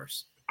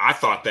Flowers. I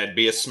thought that'd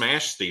be a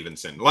smash,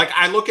 Stevenson. Like,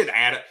 I look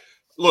at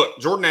look,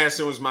 Jordan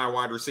Addison was my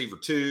wide receiver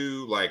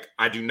too. Like,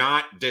 I do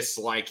not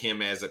dislike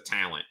him as a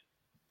talent.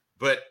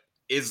 But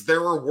is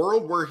there a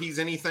world where he's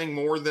anything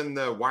more than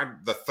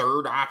the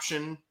third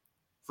option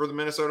for the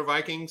Minnesota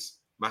Vikings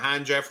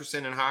behind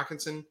Jefferson and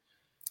Hawkinson?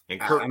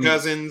 And Kirk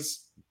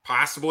Cousins,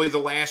 possibly the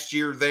last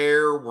year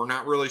there. We're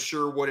not really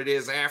sure what it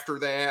is after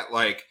that.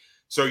 Like,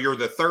 so you're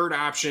the third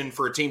option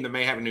for a team that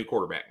may have a new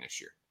quarterback next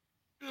year.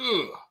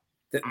 Ugh.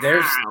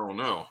 I don't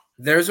know.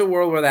 There's a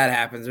world where that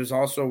happens. There's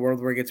also a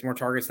world where he gets more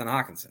targets than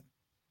Hawkinson.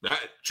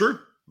 True.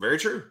 Very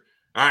true.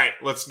 All right,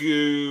 let's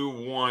do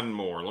one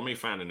more. Let me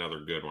find another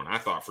good one. I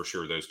thought for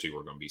sure those two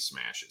were going to be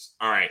smashes.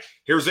 All right,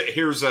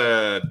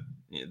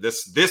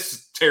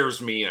 this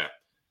tears me up.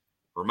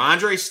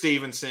 Ramondre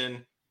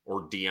Stevenson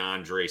or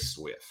DeAndre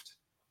Swift.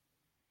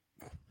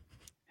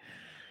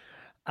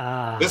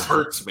 This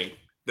hurts me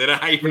that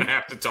I even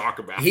have to talk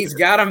about. He's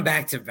got them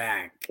back to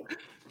back.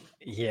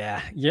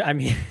 Yeah. I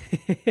mean,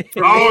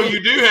 oh,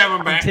 you do have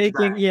him back.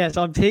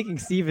 So I'm taking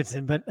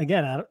Stevenson, but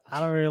again, I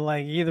don't really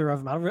like either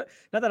of them. Not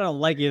that I don't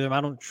like either of them. I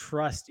don't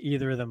trust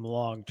either of them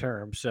long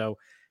term. So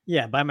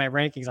yeah, by my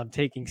rankings, I'm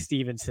taking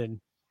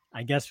Stevenson.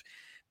 I guess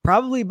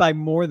probably by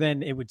more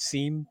than it would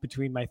seem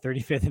between my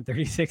 35th and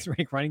 36th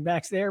ranked running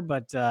backs there.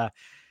 But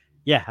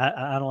yeah,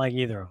 I don't like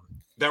either of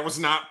them. That was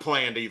not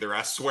planned either.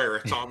 I swear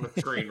it's on the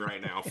screen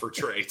right now for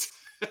trades.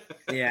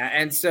 Yeah,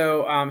 and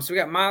so we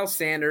got Miles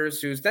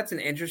Sanders, that's an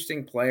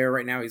interesting player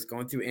right now. He's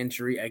going through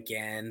injury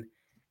again,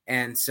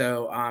 and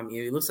so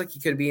it looks like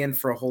he could be in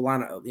for a whole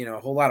lot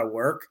of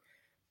work.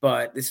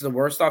 But this is the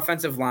worst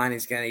offensive line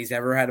he's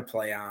ever had to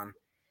play on.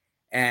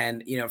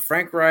 And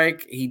Frank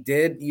Reich, he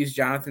did use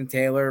Jonathan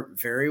Taylor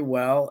very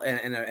well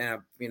in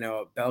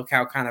a bell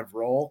cow kind of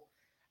role,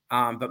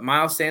 but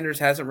Miles Sanders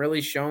hasn't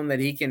really shown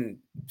that he can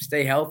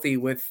stay healthy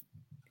with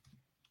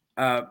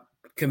a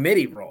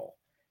committee role.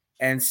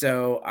 And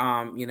so,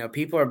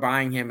 people are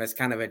buying him as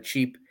kind of a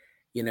cheap,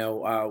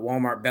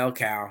 Walmart bell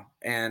cow.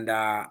 And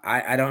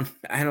I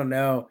don't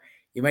know.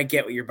 You might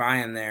get what you're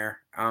buying there.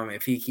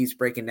 If he keeps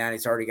breaking down,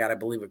 he's already got, I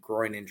believe, a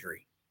groin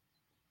injury.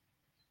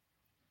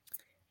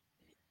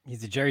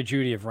 He's the Jerry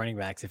Jeudy of running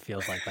backs, it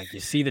feels like. Like,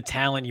 you see the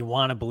talent, you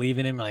want to believe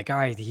in him. Like, all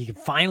right, he can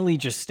finally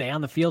just stay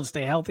on the field,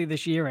 stay healthy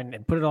this year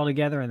and put it all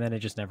together, and then it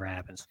just never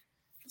happens.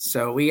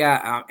 So we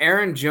got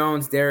Aaron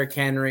Jones, Derrick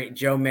Henry,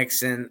 Joe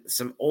Mixon,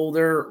 some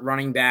older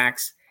running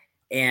backs,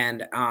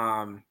 and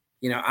I'm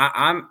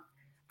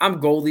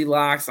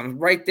Goldilocks. I'm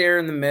right there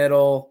in the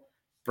middle.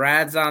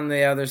 Brad's on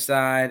the other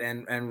side,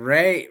 and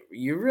Ray,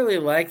 you really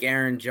like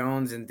Aaron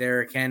Jones and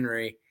Derrick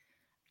Henry.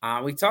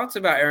 We talked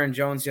about Aaron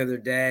Jones the other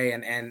day,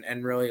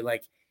 and really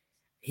like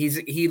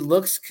he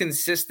looks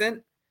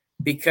consistent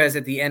because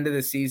at the end of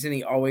the season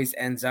he always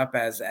ends up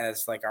as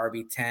like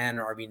RB10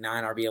 or RB9,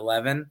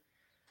 RB11.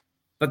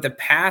 but the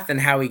path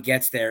and how he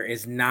gets there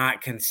is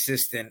not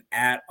consistent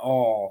at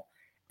all.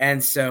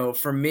 And so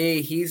for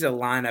me, he's a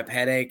lineup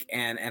headache,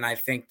 and I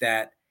think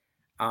that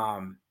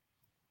I'm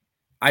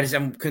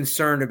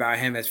concerned about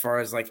him as far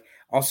as like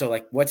also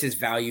like what's his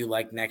value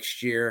like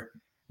next year,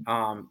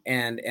 and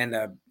I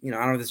don't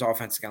know what this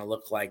offense is going to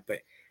look like, but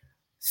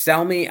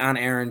sell me on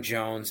Aaron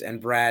Jones. And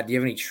Brad, do you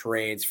have any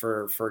trades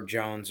for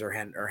Jones or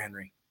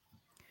Henry?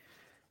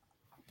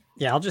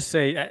 Yeah, I'll just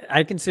say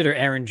I consider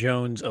Aaron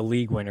Jones a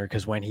league winner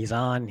because when he's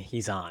on,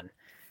 he's on.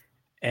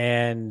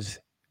 And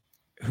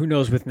who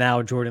knows, with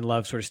now Jordan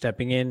Love sort of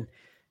stepping in,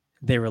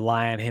 they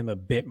rely on him a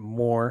bit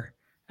more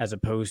as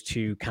opposed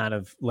to kind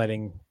of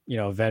letting,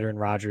 veteran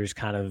Rodgers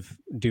kind of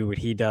do what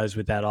he does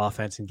with that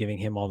offense and giving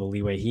him all the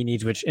leeway he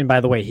needs, and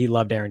by the way, he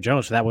loved Aaron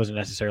Jones, so that wasn't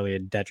necessarily a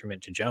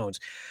detriment to Jones.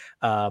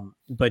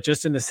 But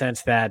just in the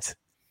sense that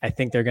I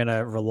think they're going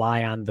to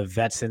rely on the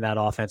vets in that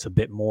offense a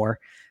bit more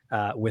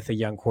with a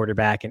young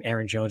quarterback, and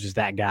Aaron Jones is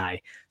that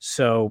guy.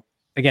 So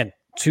again,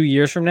 2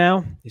 years from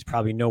now, he's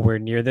probably nowhere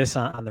near this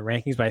on the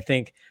rankings, but I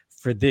think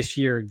for this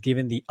year,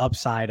 given the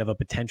upside of a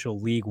potential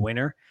league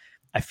winner,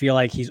 I feel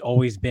like he's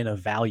always been a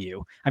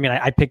value. I mean,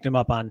 I picked him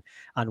up on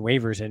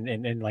waivers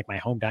in like my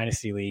home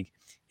dynasty league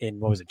in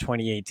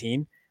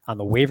 2018 on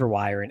the waiver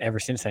wire. And ever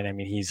since then, I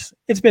mean,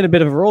 it's been a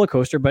bit of a roller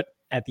coaster, but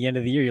at the end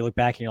of the year, you look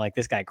back and you're like,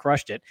 this guy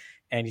crushed it.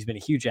 And he's been a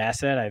huge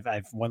asset.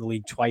 I've won the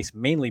league twice,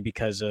 mainly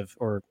because of,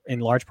 or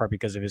in large part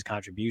because of his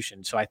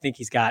contribution. So I think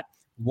he's got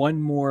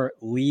one more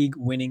league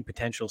winning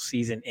potential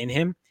season in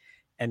him.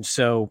 And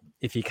so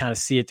if you kind of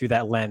see it through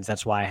that lens,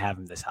 that's why I have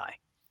him this high.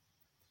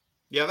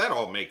 Yeah, that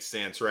all makes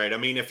sense, right? I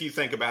mean, if you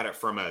think about it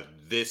from a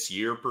this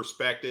year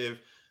perspective,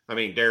 I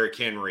mean, Derrick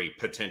Henry,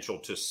 potential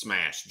to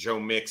smash. Joe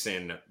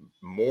Mixon,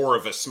 more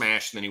of a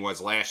smash than he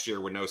was last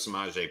year with no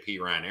Samaje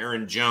Perine.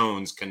 Aaron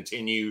Jones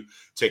continue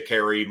to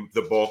carry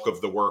the bulk of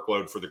the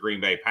workload for the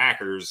Green Bay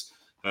Packers.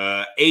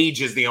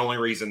 Age is the only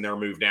reason they're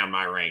moved down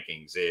my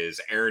rankings. Is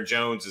Aaron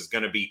Jones is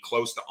going to be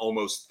close to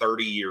almost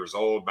 30 years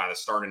old by the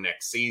start of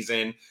next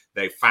season.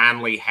 They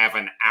finally have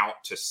an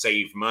out to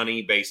save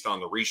money based on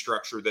the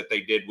restructure that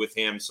they did with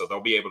him. So they'll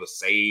be able to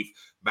save,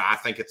 but I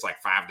think it's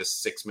like $5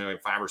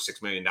 or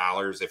 $6 million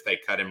if they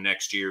cut him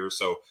next year.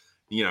 So,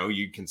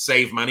 you can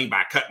save money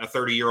by cutting a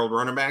 30-year-old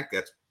running back.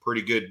 That's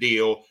pretty good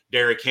deal.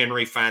 Derrick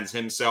Henry finds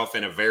himself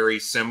in a very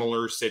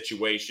similar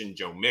situation.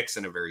 Joe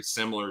Mixon, a very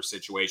similar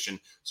situation.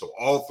 So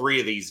all three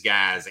of these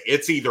guys,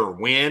 it's either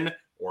win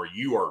or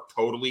you are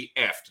totally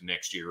effed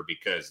next year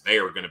because they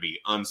are going to be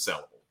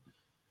unsellable.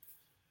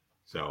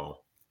 So,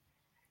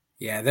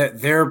 yeah,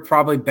 they're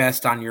probably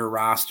best on your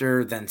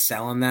roster than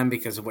selling them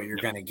because of what you're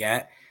going to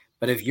get.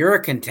 But if you're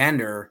a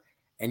contender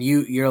and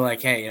you're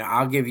like, hey,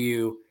 I'll give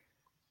you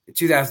the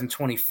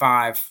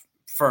 2025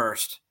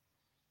 first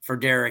for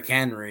Derrick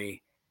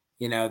Henry,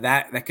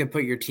 that could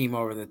put your team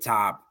over the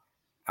top,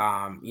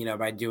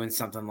 by doing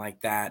something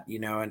like that,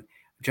 and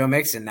Joe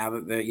Mixon, now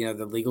that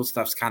the legal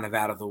stuff's kind of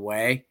out of the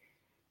way,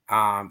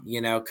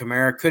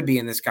 Kamara could be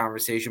in this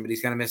conversation, but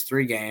he's going to miss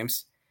 3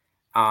 games.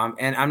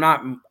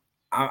 And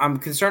I'm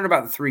concerned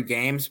about the 3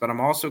 games, but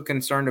I'm also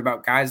concerned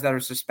about guys that are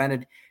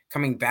suspended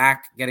coming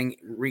back, getting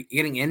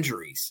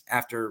injuries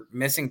after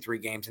missing 3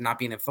 games and not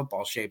being in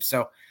football shape.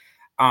 So,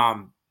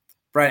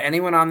 Brett,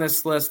 anyone on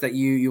this list that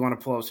you want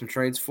to pull up some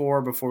trades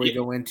for before we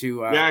go into?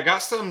 Yeah, I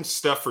got some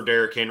stuff for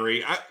Derrick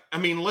Henry. I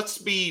mean, let's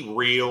be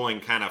real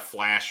and kind of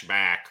flash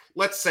back.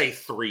 Let's say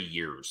 3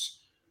 years.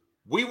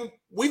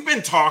 We've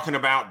been talking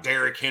about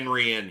Derrick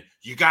Henry and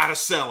you got to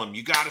sell him.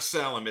 You got to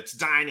sell him. It's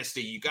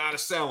Dynasty. You got to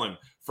sell him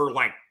for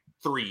like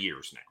 3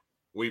 years now.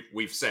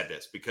 We've said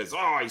this because,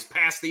 he's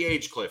past the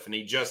age cliff and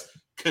he just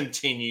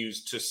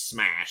continues to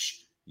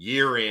smash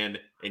year in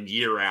and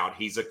year out.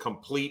 He's a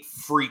complete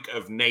freak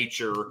of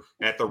nature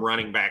at the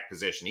running back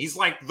position. He's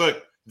like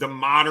the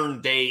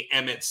modern day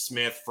Emmitt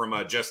Smith from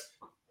just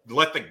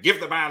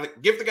give the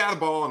guy the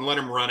ball and let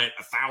him run it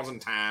 1,000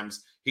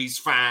 times. He's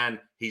fine.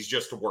 He's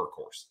just a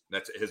workhorse.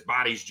 That's his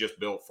body's just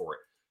built for it.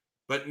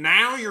 But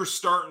now you're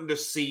starting to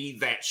see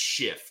that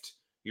shift.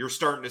 You're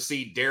starting to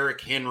see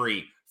Derrick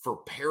Henry for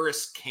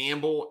Paris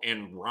Campbell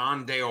and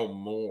Rondale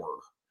Moore.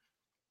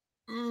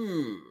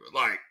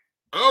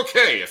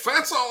 Okay, if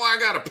that's all I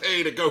got to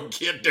pay to go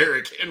get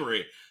Derrick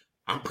Henry,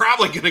 I'm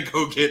probably going to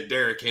go get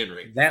Derrick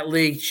Henry. That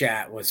league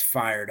chat was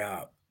fired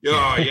up.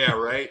 Oh, yeah,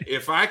 right?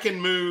 If I can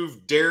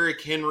move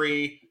Derrick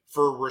Henry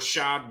for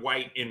Rachaad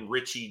White and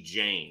Richie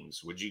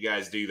James, would you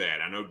guys do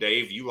that? I know,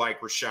 Dave, you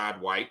like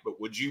Rachaad White, but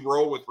would you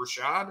roll with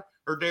Rachaad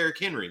or Derrick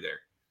Henry there?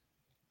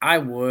 I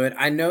would.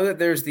 I know that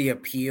there's the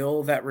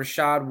appeal that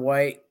Rachaad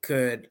White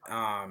could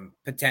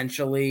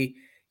potentially,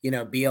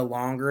 be a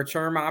longer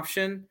term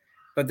option.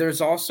 But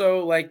there's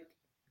also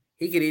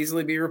he could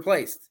easily be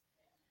replaced.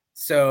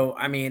 So,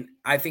 I mean,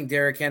 I think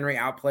Derrick Henry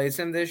outplays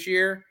him this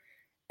year.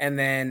 And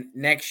then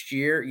next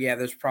year,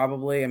 there's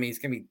probably, he's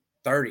going to be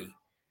 30.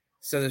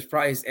 So there's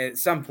probably at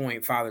some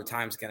point Father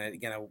Time's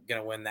going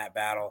to win that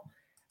battle.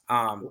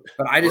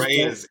 But I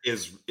just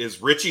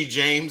is Richie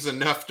James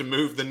enough to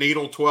move the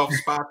needle 12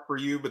 spots for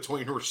you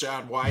between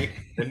Rachaad White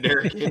and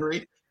Derrick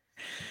Henry?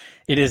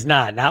 It is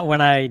not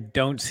when I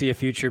don't see a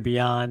future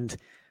beyond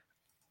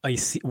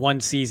one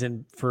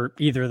season for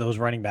either of those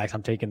running backs.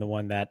 I'm taking the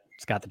one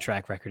that's got the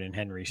track record in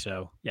Henry.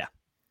 So yeah,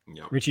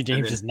 Yep. Richie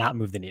James does not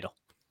move the needle.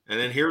 And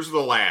then here's the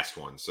last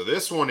one. So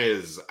this one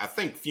is, I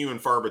think, few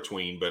and far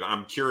between, but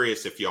I'm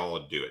curious if y'all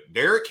would do it.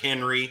 Derrick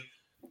Henry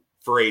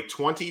for a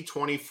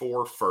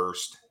 2024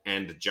 first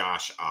and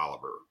Josh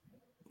Oliver.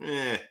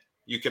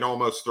 You can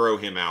almost throw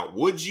him out.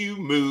 Would you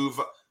move?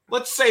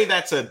 Let's say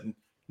that's a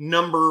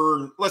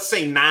number, let's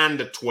say 9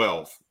 to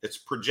 12. It's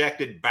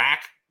projected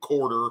back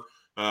quarter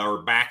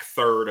or back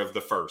third of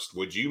the first.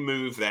 Would you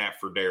move that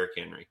for Derrick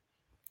Henry?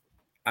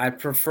 I'd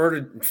prefer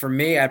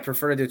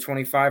to do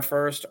 25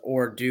 first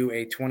or do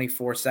a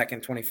 24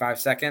 second, 25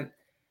 second.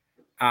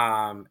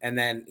 And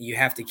then you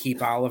have to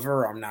keep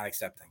Oliver, or I'm not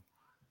accepting.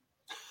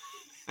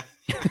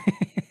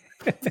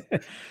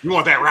 You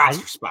want that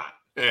roster spot.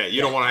 Yeah,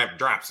 you don't want to have to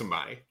drop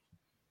somebody.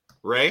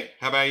 Ray,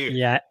 how about you?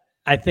 Yeah,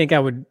 I think I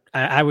would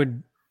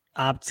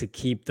opt to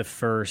keep the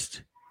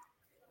first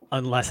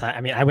unless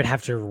I would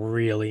have to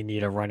really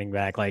need a running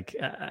back. Like,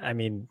 I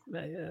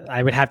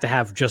would have to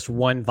have just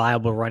one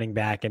viable running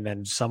back and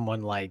then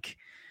someone like,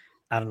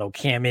 I don't know,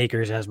 Cam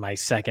Akers as my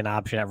second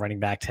option at running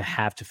back to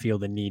have to feel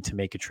the need to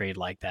make a trade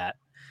like that.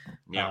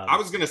 Yeah, I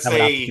was going to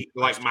say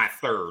like my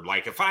third.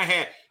 Like if I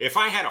had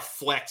a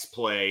flex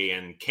play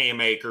and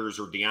Cam Akers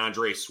or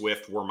DeAndre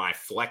Swift were my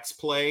flex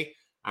play,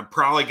 I'm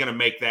probably going to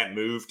make that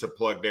move to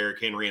plug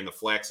Derrick Henry in the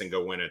flex and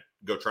go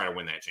try to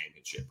win that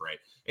championship, right?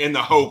 In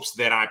the hopes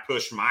that I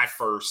push my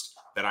first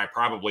that I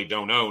probably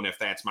don't own if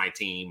that's my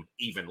team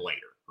even later,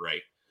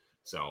 right?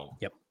 So,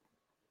 yep,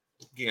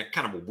 yeah,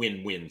 kind of a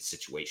win-win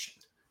situation.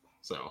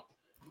 So,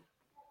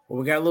 well,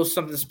 we got a little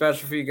something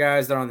special for you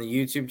guys that are on the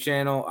YouTube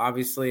channel.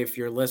 Obviously, if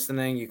you're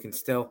listening, you can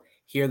still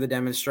hear the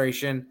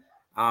demonstration.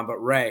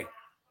 But Ray,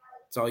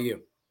 it's all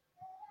you.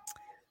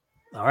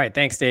 All right,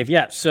 thanks, Dave.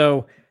 Yeah,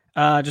 so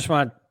just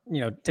want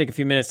to take a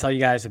few minutes to tell you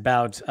guys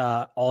about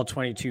All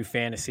 22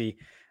 Fantasy.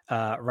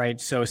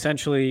 Right. So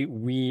essentially,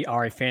 we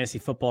are a fantasy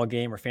football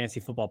game or fantasy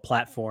football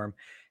platform.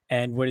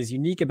 And what is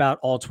unique about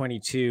All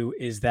 22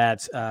 is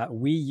that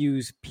we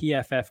use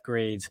PFF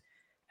grades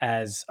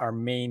as our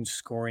main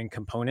scoring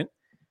component,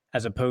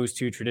 as opposed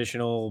to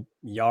traditional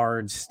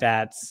yards,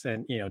 stats,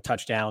 and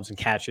touchdowns and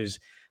catches,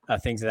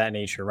 things of that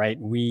nature. Right.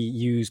 We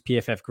use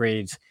PFF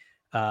grades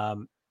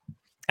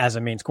as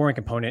a main scoring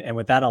component. And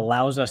what that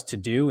allows us to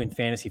do in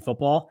fantasy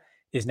football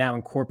is now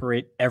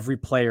incorporate every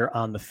player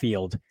on the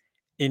field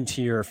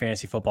into your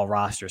fantasy football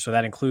roster. So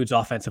that includes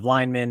offensive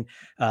linemen.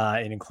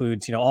 It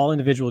includes, all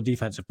individual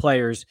defensive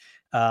players,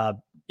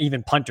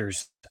 even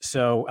punters.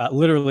 So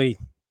literally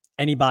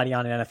anybody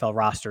on an NFL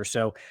roster.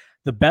 So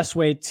the best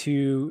way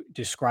to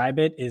describe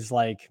it is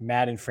like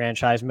Madden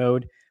franchise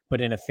mode, but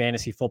in a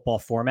fantasy football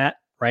format,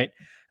 right?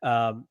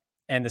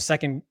 And the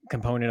second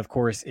component, of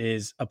course,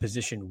 is a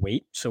position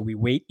weight. So we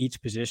weight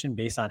each position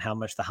based on how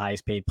much the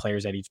highest paid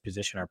players at each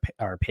position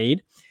are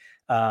paid.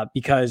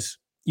 Because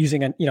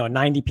using a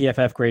 90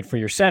 PFF grade for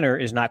your center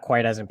is not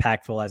quite as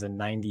impactful as a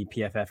 90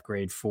 PFF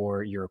grade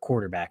for your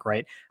quarterback,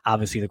 right?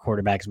 Obviously, the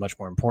quarterback is much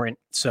more important.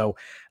 So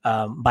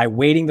by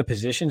weighting the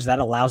positions, that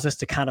allows us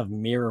to kind of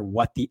mirror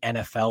what the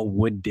NFL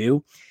would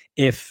do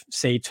if,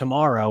 say,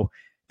 tomorrow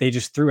they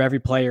just threw every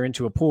player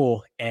into a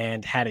pool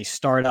and had a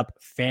startup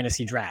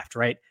fantasy draft,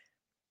 right?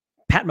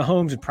 Pat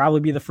Mahomes would probably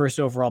be the first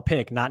overall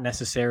pick, not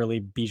necessarily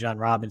Bijan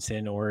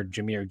Robinson or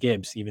Jahmyr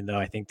Gibbs, even though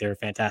I think they're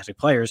fantastic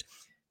players.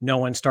 No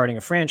one starting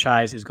a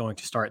franchise is going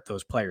to start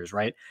those players,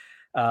 right?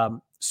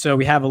 So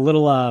we have a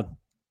little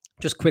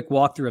just quick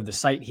walkthrough of the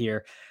site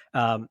here.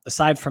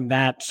 Aside from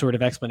that sort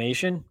of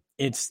explanation,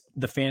 it's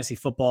the fantasy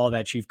football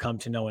that you've come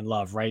to know and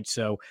love, right?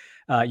 So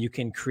you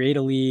can create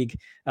a league,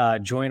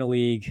 join a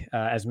league,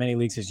 as many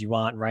leagues as you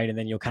want, right? And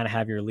then you'll kind of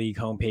have your league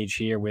homepage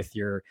here with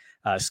your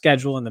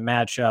schedule and the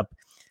matchup,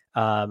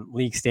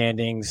 league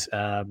standings,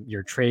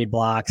 your trade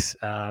blocks,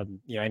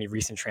 any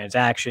recent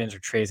transactions or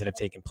trades that have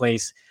taken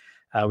place.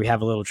 We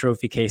have a little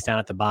trophy case down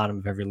at the bottom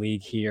of every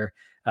league here.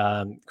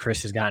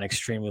 Chris has gotten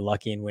extremely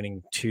lucky in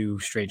winning 2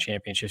 straight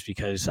championships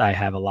because I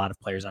have a lot of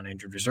players on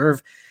injured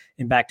reserve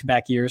in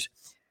back-to-back years.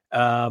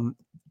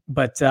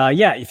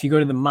 If you go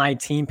to the My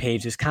Team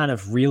page, this kind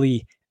of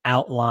really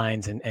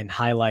outlines and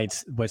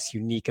highlights what's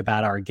unique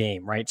about our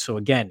game, right? So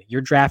again, you're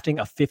drafting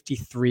a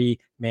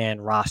 53-man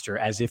roster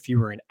as if you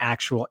were an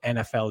actual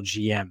NFL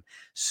GM.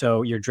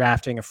 So you're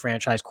drafting a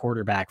franchise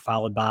quarterback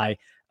followed by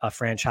a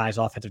franchise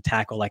offensive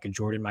tackle like a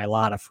Jordan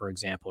Mailata, for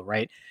example,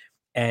 right?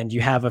 And you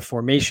have a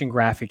formation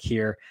graphic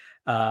here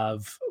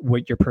of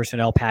what your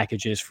personnel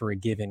package is for a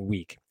given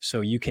week. So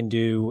you can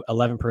do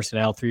 11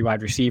 personnel, 3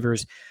 wide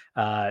receivers,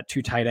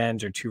 2 tight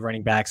ends, or 2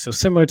 running backs. So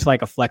similar to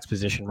like a flex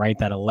position, right?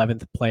 That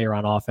 11th player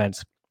on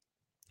offense.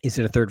 Is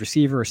it a third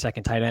receiver, a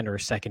second tight end, or a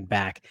second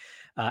back?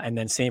 And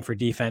then same for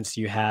defense.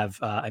 You have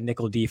a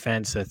nickel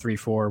defense, a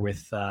 3-4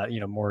 with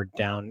more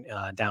down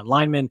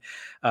linemen,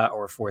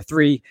 or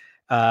 4-3.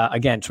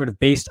 Again, sort of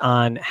based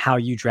on how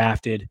you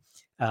drafted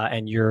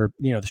and your,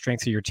 the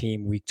strengths of your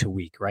team week to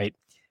week, right?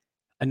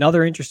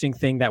 Another interesting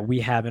thing that we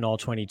have in all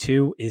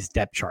 22 is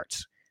depth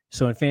charts.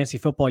 So in fantasy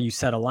football, you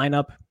set a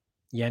lineup,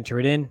 you enter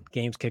it in,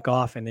 games kick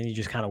off, and then you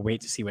just kind of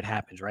wait to see what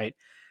happens, right?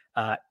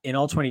 In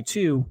all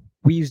 22,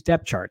 we use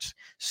depth charts.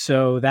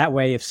 So that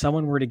way, if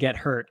someone were to get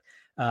hurt,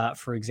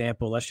 for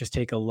example, let's just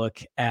take a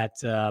look at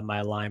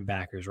my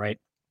linebackers, right?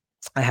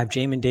 I have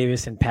Jamin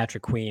Davis and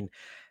Patrick Queen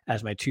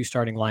as my 2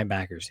 starting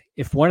linebackers.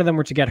 If one of them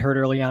were to get hurt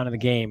early on in the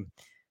game,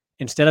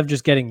 instead of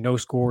just getting no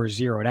score or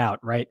zeroed out,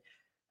 right?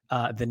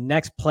 The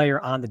next player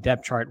on the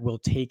depth chart will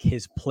take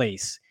his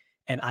place,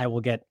 and I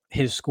will get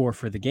his score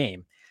for the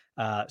game.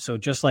 So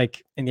just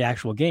like in the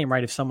actual game,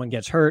 right? If someone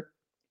gets hurt,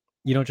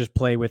 you don't just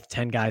play with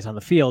 10 guys on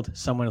the field.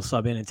 Someone will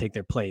sub in and take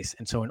their place.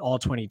 And so in all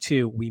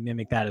 22, we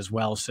mimic that as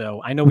well.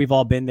 So I know we've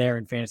all been there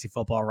in fantasy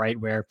football, right?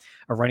 Where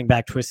a running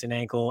back twists an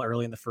ankle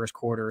early in the first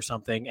quarter or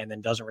something, and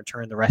then doesn't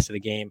return the rest of the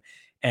game.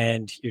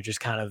 And you're just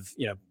kind of,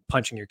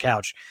 punching your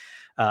couch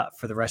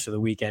for the rest of the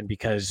weekend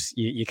because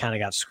you kind of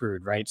got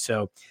screwed, right?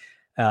 So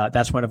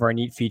that's one of our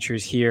neat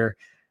features here.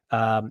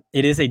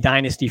 It is a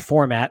dynasty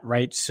format,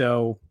 right?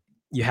 So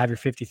you have your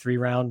 53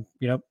 round,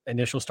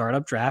 initial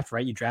startup draft,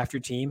 right? You draft your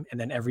team, and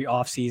then every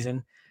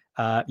offseason,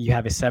 you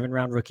have a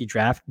 7-round rookie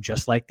draft,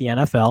 just like the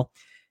NFL.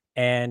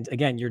 And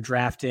again, you're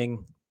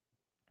drafting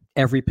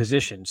every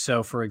position.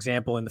 So for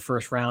example, in the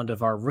first round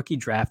of our rookie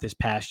draft this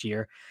past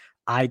year,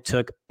 I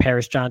took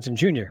Paris Johnson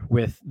Jr.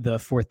 with the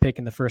 4th pick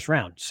in the first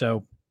round.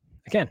 So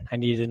again, I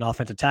needed an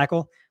offensive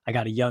tackle. I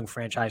got a young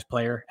franchise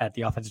player at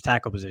the offensive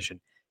tackle position.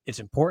 It's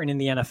important in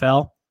the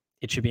NFL.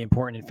 It should be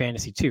important in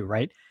fantasy too,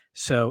 right?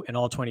 So in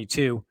all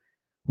 22,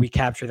 we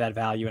capture that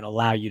value and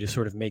allow you to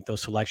sort of make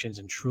those selections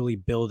and truly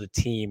build a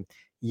team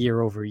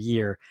year over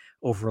year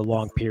over a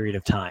long period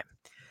of time.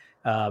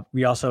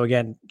 We also,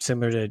 again,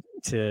 similar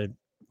to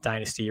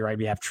Dynasty, right?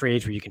 We have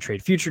trades where you can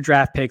trade future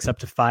draft picks up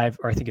to 5,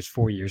 or I think it's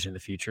 4 years in the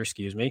future,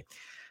 excuse me.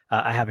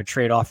 I have a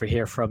trade offer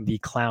here from the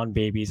Clown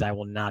Babies. I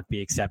will not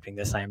be accepting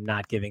this. I am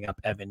not giving up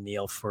Evan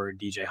Neal for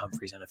DJ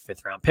Humphries and a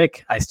 5th-round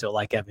pick. I still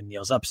like Evan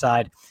Neal's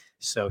upside,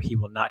 so he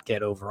will not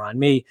get over on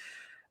me.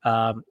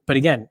 But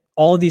again,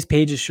 all of these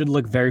pages should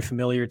look very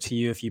familiar to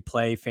you if you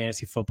play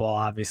fantasy football.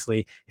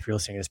 Obviously, if you're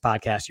listening to this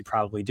podcast, you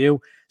probably do.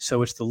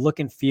 So it's the look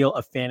and feel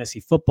of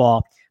fantasy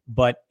football,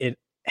 but it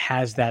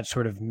has that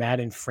sort of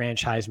Madden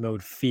franchise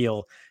mode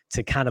feel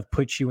to kind of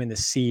put you in the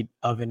seat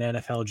of an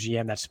NFL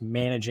GM that's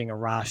managing a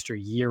roster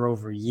year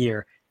over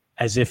year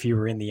as if you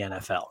were in the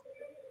NFL.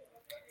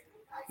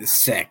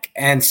 Sick.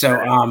 And so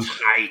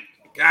tight.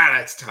 God,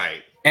 that's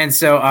tight. And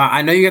so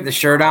I know you got the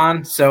shirt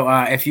on. So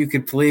if you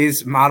could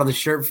please model the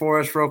shirt for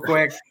us real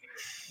quick.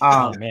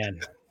 Oh, man.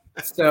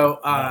 So,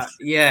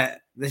 yeah,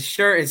 the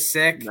shirt is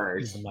sick.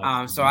 Nice.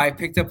 So I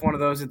picked up one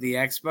of those at the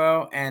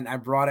expo, and I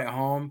brought it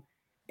home.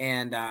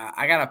 And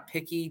I got a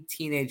picky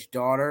teenage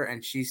daughter,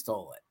 and she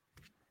stole it.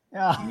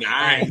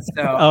 Nice.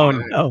 So,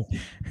 no.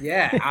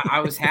 Yeah,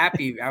 I was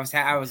happy. I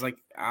was like,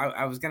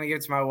 I was gonna give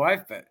it to my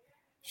wife, but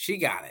she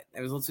got it.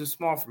 It was a little too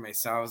small for me,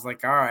 so I was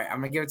like, all right, I'm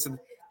gonna give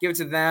it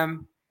to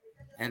them.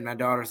 And my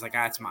daughter's like,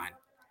 it's mine.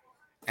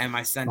 And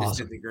my son just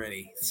did the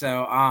gritty.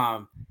 So,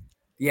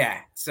 yeah,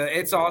 so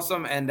it's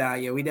awesome. And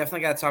yeah, we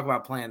definitely got to talk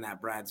about playing that,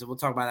 Brad. So we'll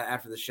talk about that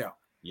after the show.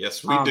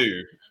 Yes, we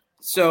do.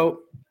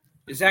 So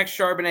Zach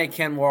Charbonnet,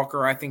 Ken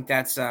Walker, I think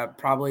that's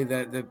probably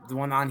the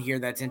one on here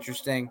that's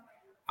interesting.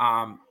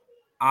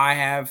 I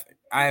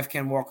have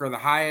Ken Walker the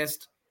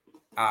highest.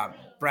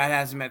 Brad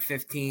has him at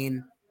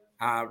 15.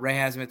 Ray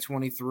has him at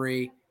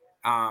 23.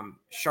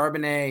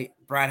 Charbonnet,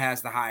 Brad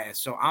has the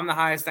highest. So I'm the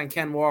highest on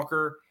Ken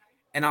Walker.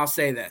 And I'll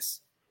say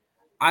this.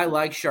 I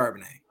like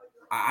Charbonnet.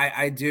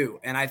 I do.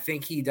 And I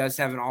think he does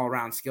have an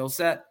all-around skill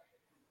set.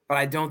 But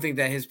I don't think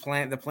that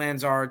the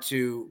plans are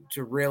to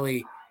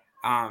really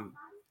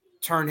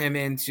turn him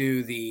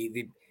into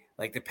the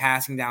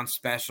passing down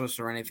specialist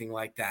or anything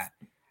like that.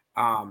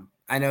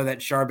 I know that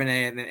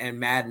Charbonnet and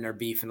Madden are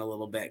beefing a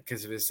little bit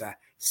because of his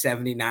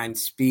 79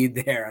 speed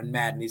there on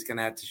Madden. He's going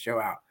to have to show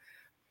out.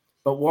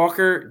 But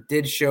Walker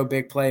did show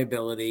big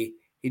playability.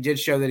 He did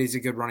show that he's a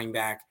good running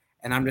back,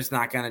 and I'm just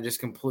not going to just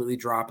completely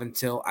drop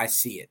until I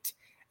see it.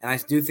 And I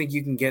do think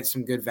you can get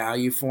some good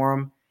value for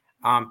him.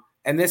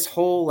 And this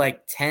whole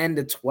 10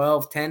 to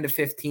 12, 10 to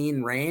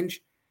 15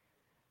 range,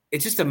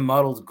 it's just a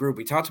muddled group.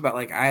 We talked about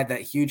I had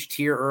that huge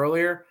tier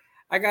earlier.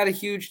 I got a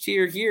huge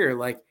tier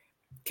here.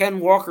 Ken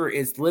Walker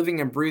is living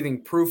and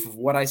breathing proof of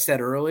what I said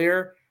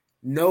earlier.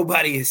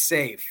 Nobody is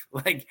safe.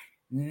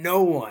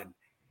 No one.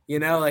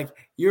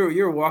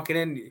 You're walking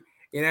in,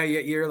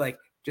 you're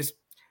just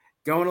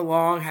going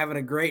along, having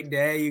a great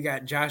day. You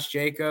got Josh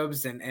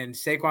Jacobs and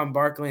Saquon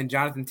Barkley and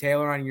Jonathan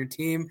Taylor on your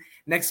team.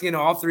 Next thing you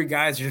know, all three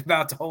guys are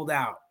about to hold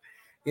out.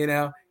 You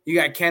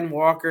got Ken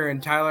Walker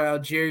and Tyler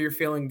Algier. You're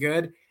feeling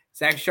good.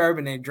 Zach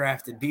Charbonnet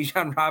drafted.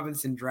 Bijan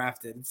Robinson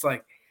drafted. It's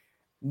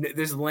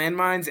there's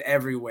landmines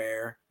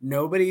everywhere.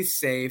 Nobody's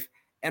safe.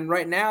 And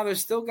right now,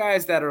 there's still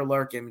guys that are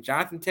lurking.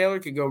 Jonathan Taylor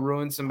could go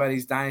ruin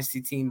somebody's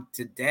dynasty team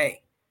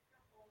today.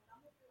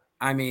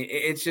 I mean,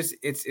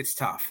 it's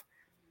tough.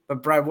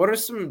 But Brad, what are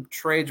some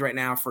trades right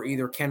now for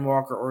either Ken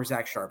Walker or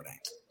Zach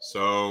Charbonnet?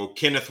 So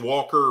Kenneth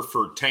Walker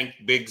for Tank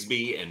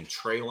Bigsby and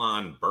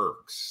Treylon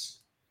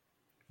Burks.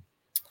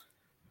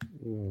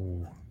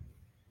 Ooh.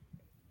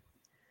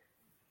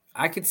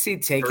 I could see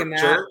taking that.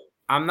 Sure.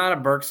 I'm not a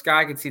Burks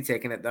guy. I could see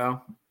taking it,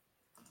 though.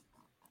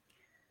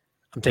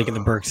 I'm taking the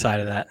Burks side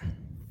of that.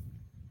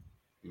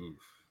 Oof.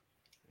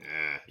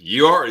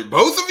 You are.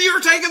 Both of you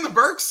are taking the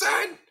Burks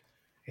side?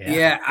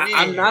 Yeah,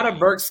 I'm not a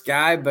Burks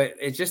guy, but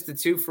it's just the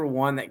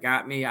 2-for-1 that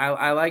got me.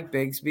 I like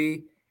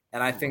Bigsby,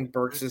 and I think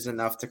Burks is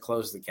enough to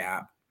close the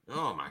gap.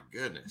 Oh, my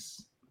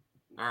goodness.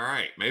 All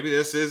right. Maybe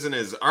this isn't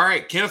as – all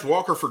right. Kenneth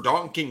Walker for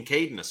Dalton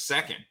Kincaid in a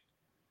second.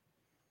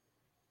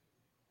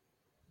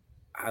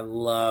 I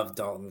love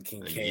Dalton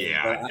Kincaid.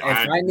 Yeah,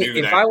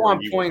 if I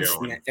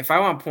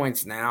want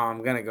points now,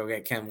 I'm gonna go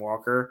get Ken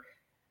Walker.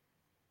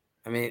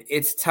 I mean,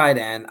 it's tight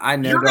end. I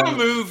know you're gonna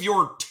move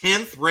your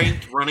 10th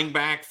ranked running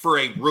back for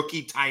a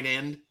rookie tight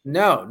end.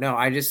 No.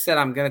 I just said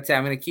I'm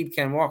gonna keep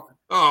Ken Walker.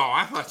 Oh,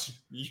 I thought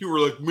you were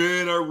like,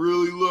 man, I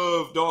really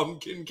love Dalton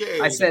Kincaid.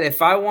 I said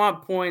if I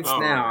want points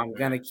now, I'm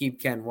gonna keep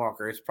Ken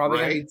Walker. It's probably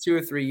gonna be 2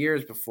 or 3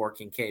 years before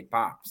Kincaid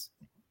pops.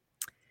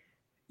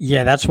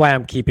 Yeah, that's why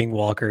I'm keeping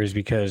Walker, is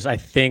because I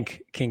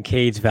think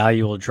Kincaid's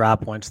value will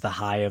drop once the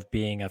high of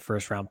being a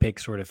first-round pick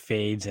sort of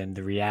fades and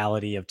the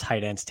reality of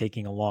tight ends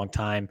taking a long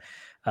time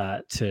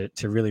to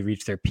really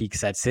reach their peak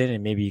sets in,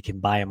 and maybe you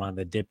can buy him on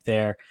the dip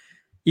there.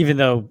 Even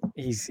though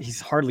he's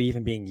hardly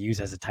even being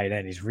used as a tight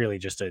end, he's really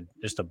just a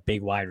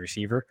big wide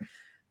receiver.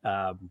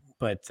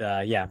 But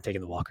I'm taking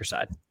the Walker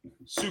side.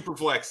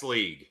 Superflex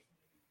League.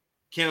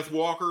 Kenneth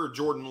Walker or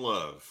Jordan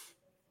Love?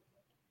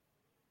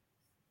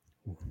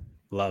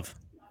 Love.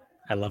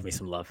 I love me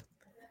some Love.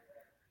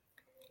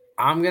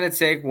 I'm going to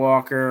take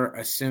Walker,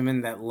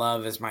 assuming that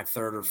Love is my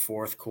third or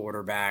fourth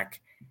quarterback,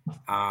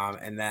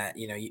 and that,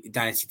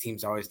 dynasty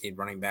teams always need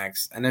running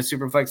backs. I know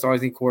Superflex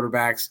always need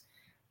quarterbacks,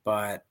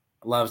 but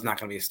Love's not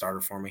going to be a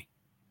starter for me.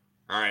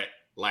 All right,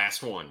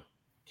 last one.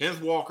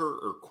 Kenneth Walker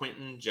or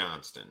Quentin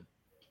Johnston?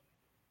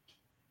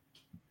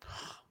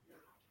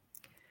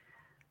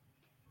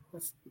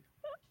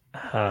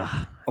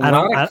 A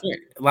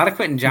lot of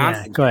Quentin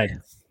Johnston. Yeah, go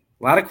ahead.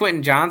 A lot of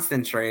Quentin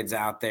Johnston trades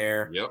out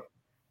there. Yep.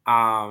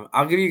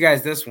 I'll give you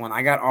guys this one.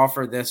 I got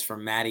offered this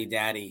from Matty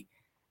Daddy.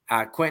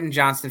 Quentin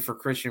Johnston for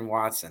Christian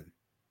Watson.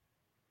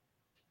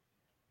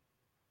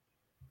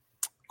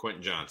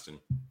 Quentin Johnston.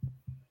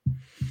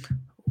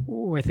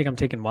 Ooh, I think I'm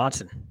taking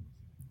Watson.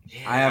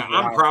 Yeah,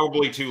 I'm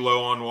probably too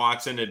low on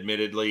Watson,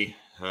 admittedly.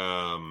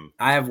 I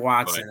have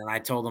Watson, and I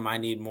told him I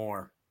need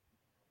more.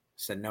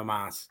 Said no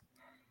mas.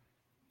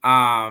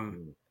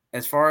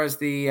 As far as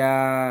the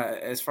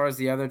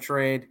other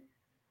trade,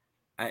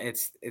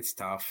 it's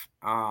tough.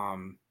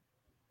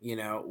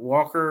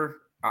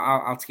 Walker,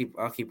 I'll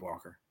keep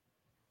Walker.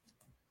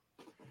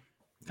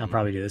 I'll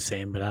probably do the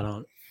same, but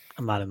I'm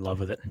not in love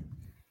with it.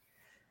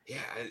 Yeah,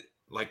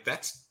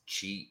 that's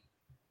cheap.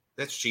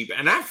 That's cheap.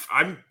 And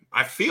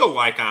I feel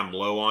like I'm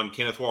low on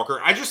Kenneth Walker.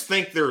 I just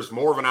think there's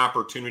more of an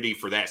opportunity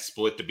for that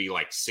split to be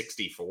like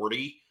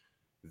 60-40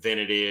 than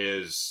it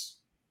is,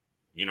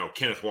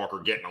 Kenneth Walker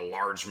getting a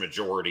large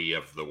majority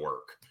of the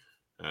work.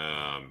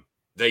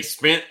 They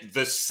spent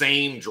the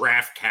same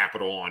draft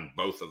capital on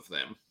both of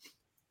them,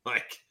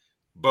 like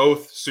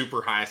both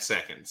super high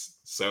seconds.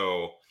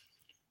 So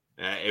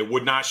it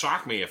would not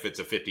shock me if it's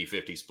a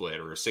 50-50 split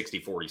or a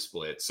 60-40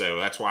 split. So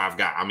that's why I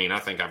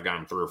think I've got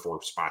them 3 or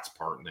 4 spots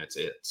apart, and that's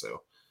it.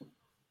 So,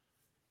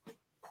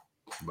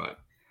 but.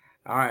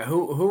 All right.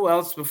 Who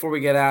else, before we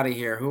get out of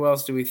here, who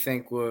else do we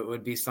think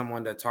would be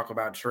someone to talk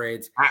about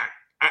trades?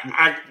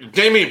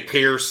 Damian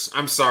Pierce,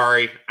 I'm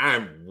sorry.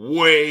 I'm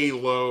way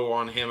low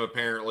on him,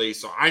 apparently.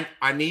 So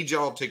I need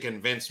y'all to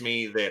convince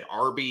me that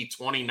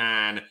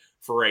RB29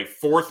 for a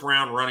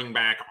 4th-round running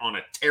back on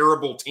a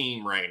terrible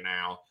team right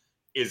now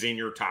is in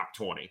your top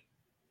 20.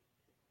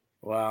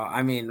 Well,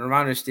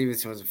 Ramondre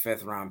Stevenson was a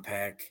 5th-round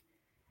pick.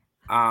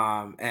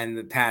 And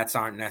the Pats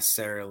aren't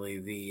necessarily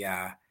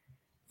they're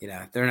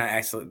not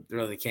actually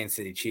really the Kansas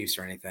City Chiefs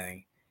or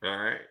anything. All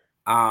right.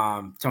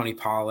 Tony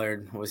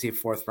Pollard, was he a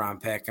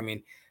 4th-round pick?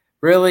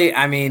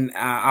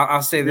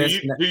 I'll say this.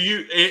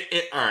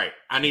 All right.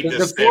 I need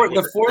this.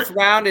 The 4th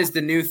round is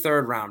the new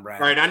 3rd round, Brad.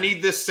 All right. I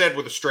need this said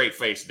with a straight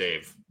face,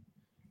 Dave.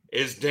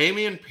 Is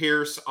Damian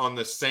Pierce on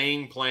the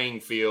same playing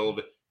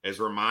field as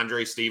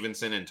Ramondre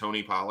Stevenson and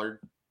Tony Pollard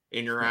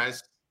in your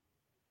eyes?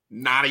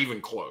 Not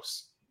even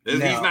close. He's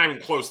not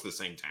even close to the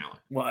same talent.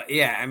 Well,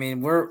 yeah.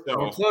 We're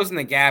closing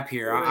the gap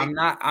here. I'm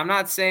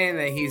not saying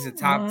that he's a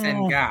top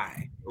 10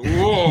 guy.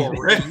 Whoa,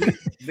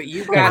 but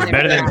you got him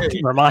better than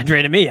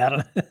Ramondre to me. I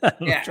don't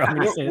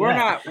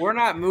we're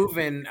not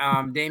moving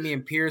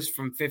Damian Pierce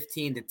from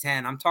 15 to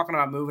 10. I'm talking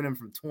about moving him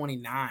from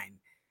 29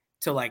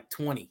 to like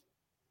 20.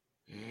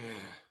 Yeah.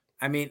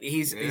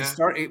 He's a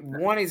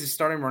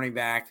starting running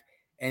back,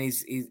 and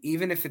he's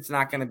even if it's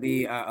not going to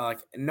be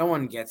no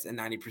one gets a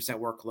 90%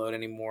 workload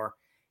anymore.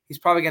 He's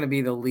probably going to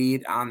be the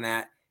lead on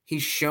that.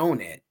 He's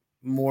shown it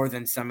more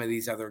than some of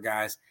these other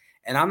guys.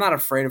 And I'm not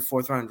afraid of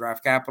fourth round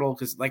draft capital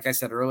because, like I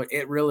said earlier,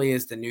 it really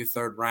is the new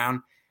third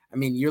round. I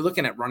mean, you're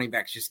looking at running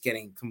backs just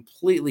getting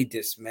completely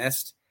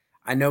dismissed.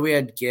 I know we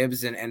had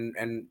Gibbs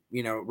and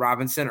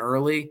Robinson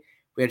early.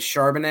 We had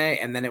Charbonnet,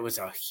 and then it was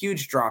a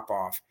huge drop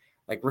off.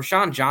 Like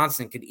Rashawn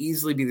Johnson could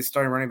easily be the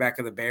starting running back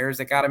of the Bears.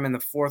 They got him in the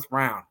fourth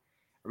round.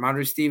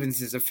 Ramondre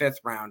Stevens is a fifth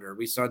rounder.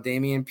 We saw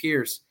Damian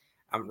Pierce,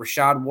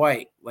 Rashad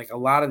White. Like a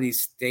lot of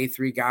these day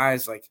 3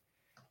 guys, like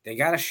they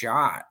got a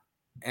shot.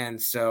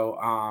 And so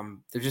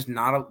there's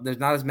not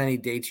as many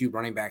day 2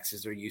 running backs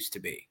as there used to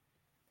be.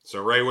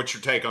 So Ray, what's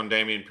your take on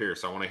Damian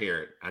Pierce? I want to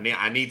hear it.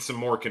 I need some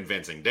more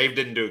convincing. Dave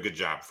didn't do a good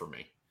job for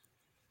me.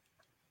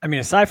 I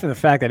mean, aside from the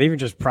fact that even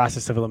just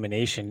process of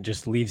elimination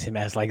just leaves him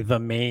as like the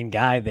main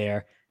guy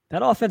there,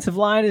 that offensive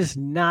line is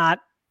not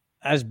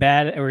as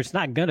bad, or it's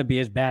not going to be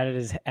as bad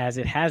as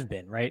it has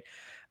been, right?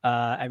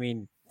 I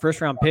mean,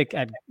 first round pick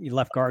at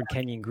left guard,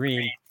 Kenyon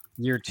Green,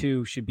 year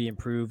 2 should be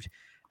improved.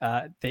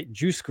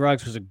 Juice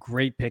Scruggs was a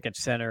great pick at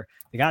center.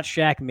 They got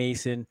Shaq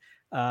Mason.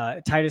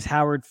 Titus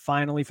Howard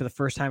finally, for the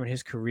first time in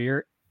his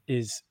career,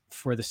 is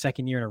for the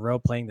second year in a row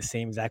playing the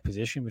same exact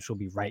position, which will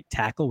be right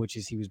tackle, which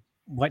is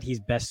what he's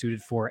best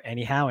suited for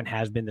anyhow and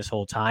has been this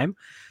whole time.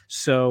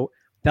 So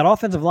that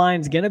offensive line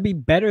is going to be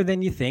better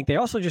than you think. They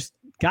also just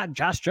got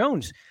Josh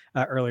Jones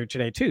earlier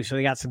today too, so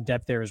they got some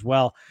depth there as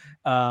well.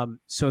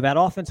 So that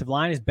offensive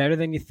line is better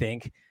than you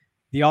think.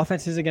 The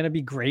offense isn't going to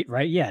be great,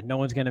 right? Yeah, no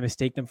one's going to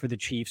mistake them for the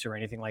Chiefs or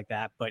anything like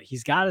that, but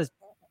he's got a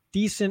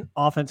decent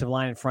offensive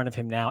line in front of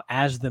him now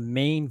as the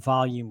main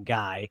volume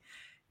guy,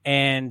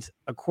 and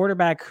a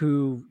quarterback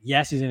who,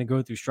 yes, is going to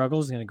go through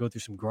struggles, is going to go through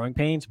some growing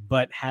pains,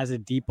 but has a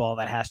deep ball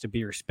that has to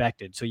be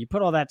respected. So you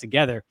put all that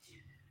together,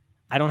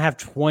 I don't have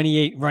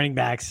 28 running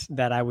backs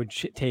that I would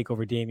take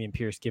over Damian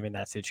Pierce given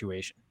that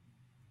situation.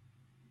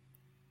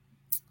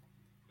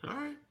 All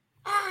right.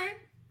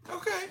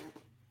 Okay.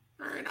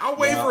 All right. I'll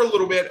waver a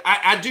little bit.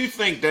 I do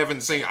think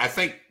Devin Singletary, I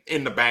think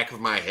in the back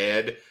of my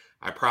head,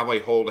 I probably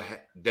hold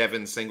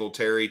Devin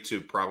Singletary to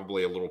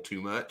probably a little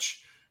too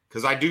much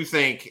because I do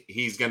think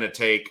he's going to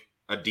take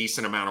a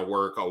decent amount of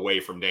work away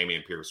from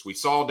Damian Pierce. We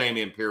saw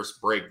Damian Pierce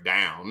break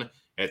down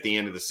at the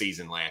end of the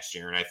season last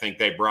year, and I think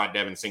they brought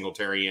Devin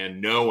Singletary in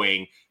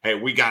knowing, hey,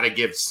 we got to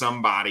get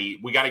somebody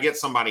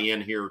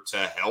in here to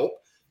help.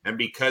 And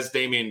because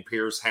Damian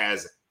Pierce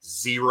has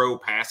 0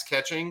 pass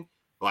catching,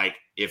 like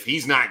if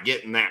he's not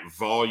getting that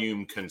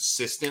volume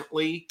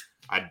consistently,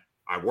 I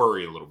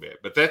worry a little bit,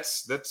 but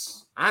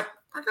I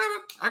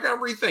gotta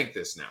rethink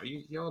this now.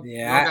 Y'all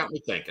got me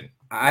thinking.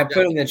 I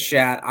put in the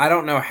chat, I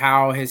don't know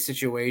how his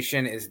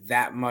situation is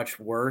that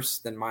much worse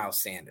than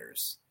Miles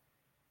Sanders.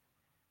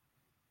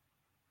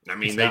 I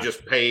mean, they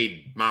just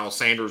paid Miles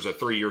Sanders a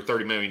 3-year,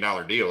 $30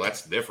 million deal.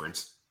 That's the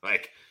difference.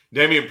 Like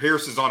Damian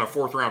Pierce is on a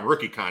 4th-round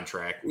rookie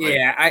contract. Like,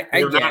 yeah,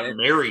 they're not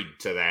married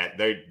to that.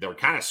 They're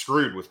kind of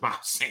screwed with Miles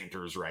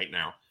Sanders right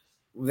now.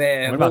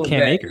 What about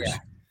Cam Akers?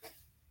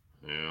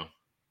 Yeah.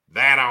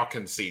 That I'll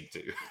concede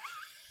to.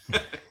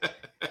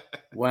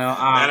 Well,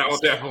 that I'll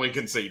definitely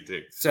concede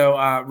to.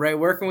 So, Ray,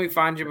 where can we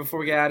find you before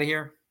we get out of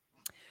here?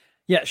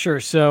 Yeah,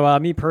 sure. So,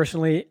 me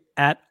personally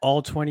at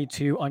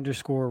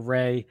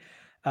all22_Ray,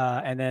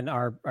 and then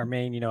our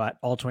main,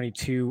 at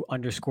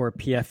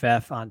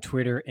all22_PFF on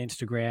Twitter,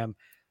 Instagram,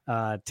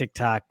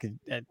 TikTok,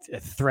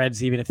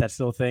 Threads, even if that's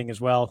still a thing as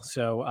well.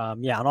 So,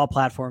 on all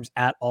platforms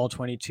at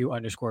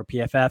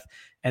all22_PFF,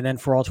 and then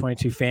for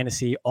all22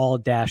 fantasy,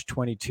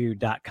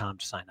 all-22.com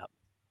to sign up.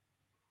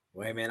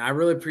 Wait, man, I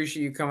really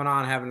appreciate you coming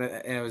on.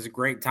 It was a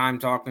great time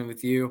talking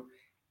with you,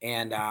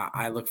 and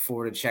I look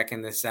forward to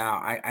checking this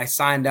out. I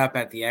signed up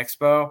at the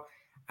Expo.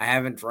 I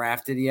haven't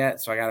drafted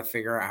yet, so I got to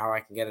figure out how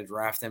I can get a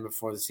draft in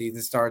before the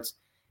season starts.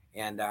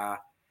 And I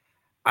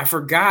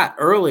forgot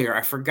earlier.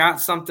 I forgot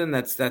something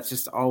that's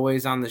just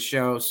always on the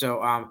show.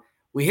 So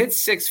we hit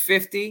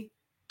 650,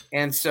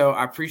 and so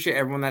I appreciate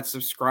everyone that's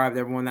subscribed,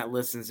 everyone that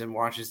listens and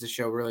watches the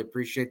show. Really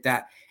appreciate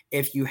that.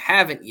 If you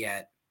haven't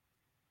yet,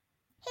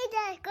 hit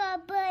that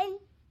button.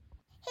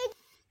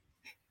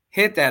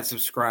 Hit that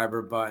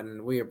subscriber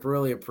button. We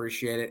really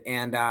appreciate it,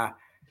 and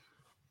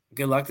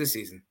good luck this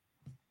season.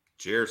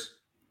 Cheers.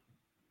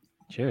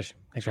 Cheers.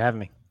 Thanks for having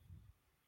me.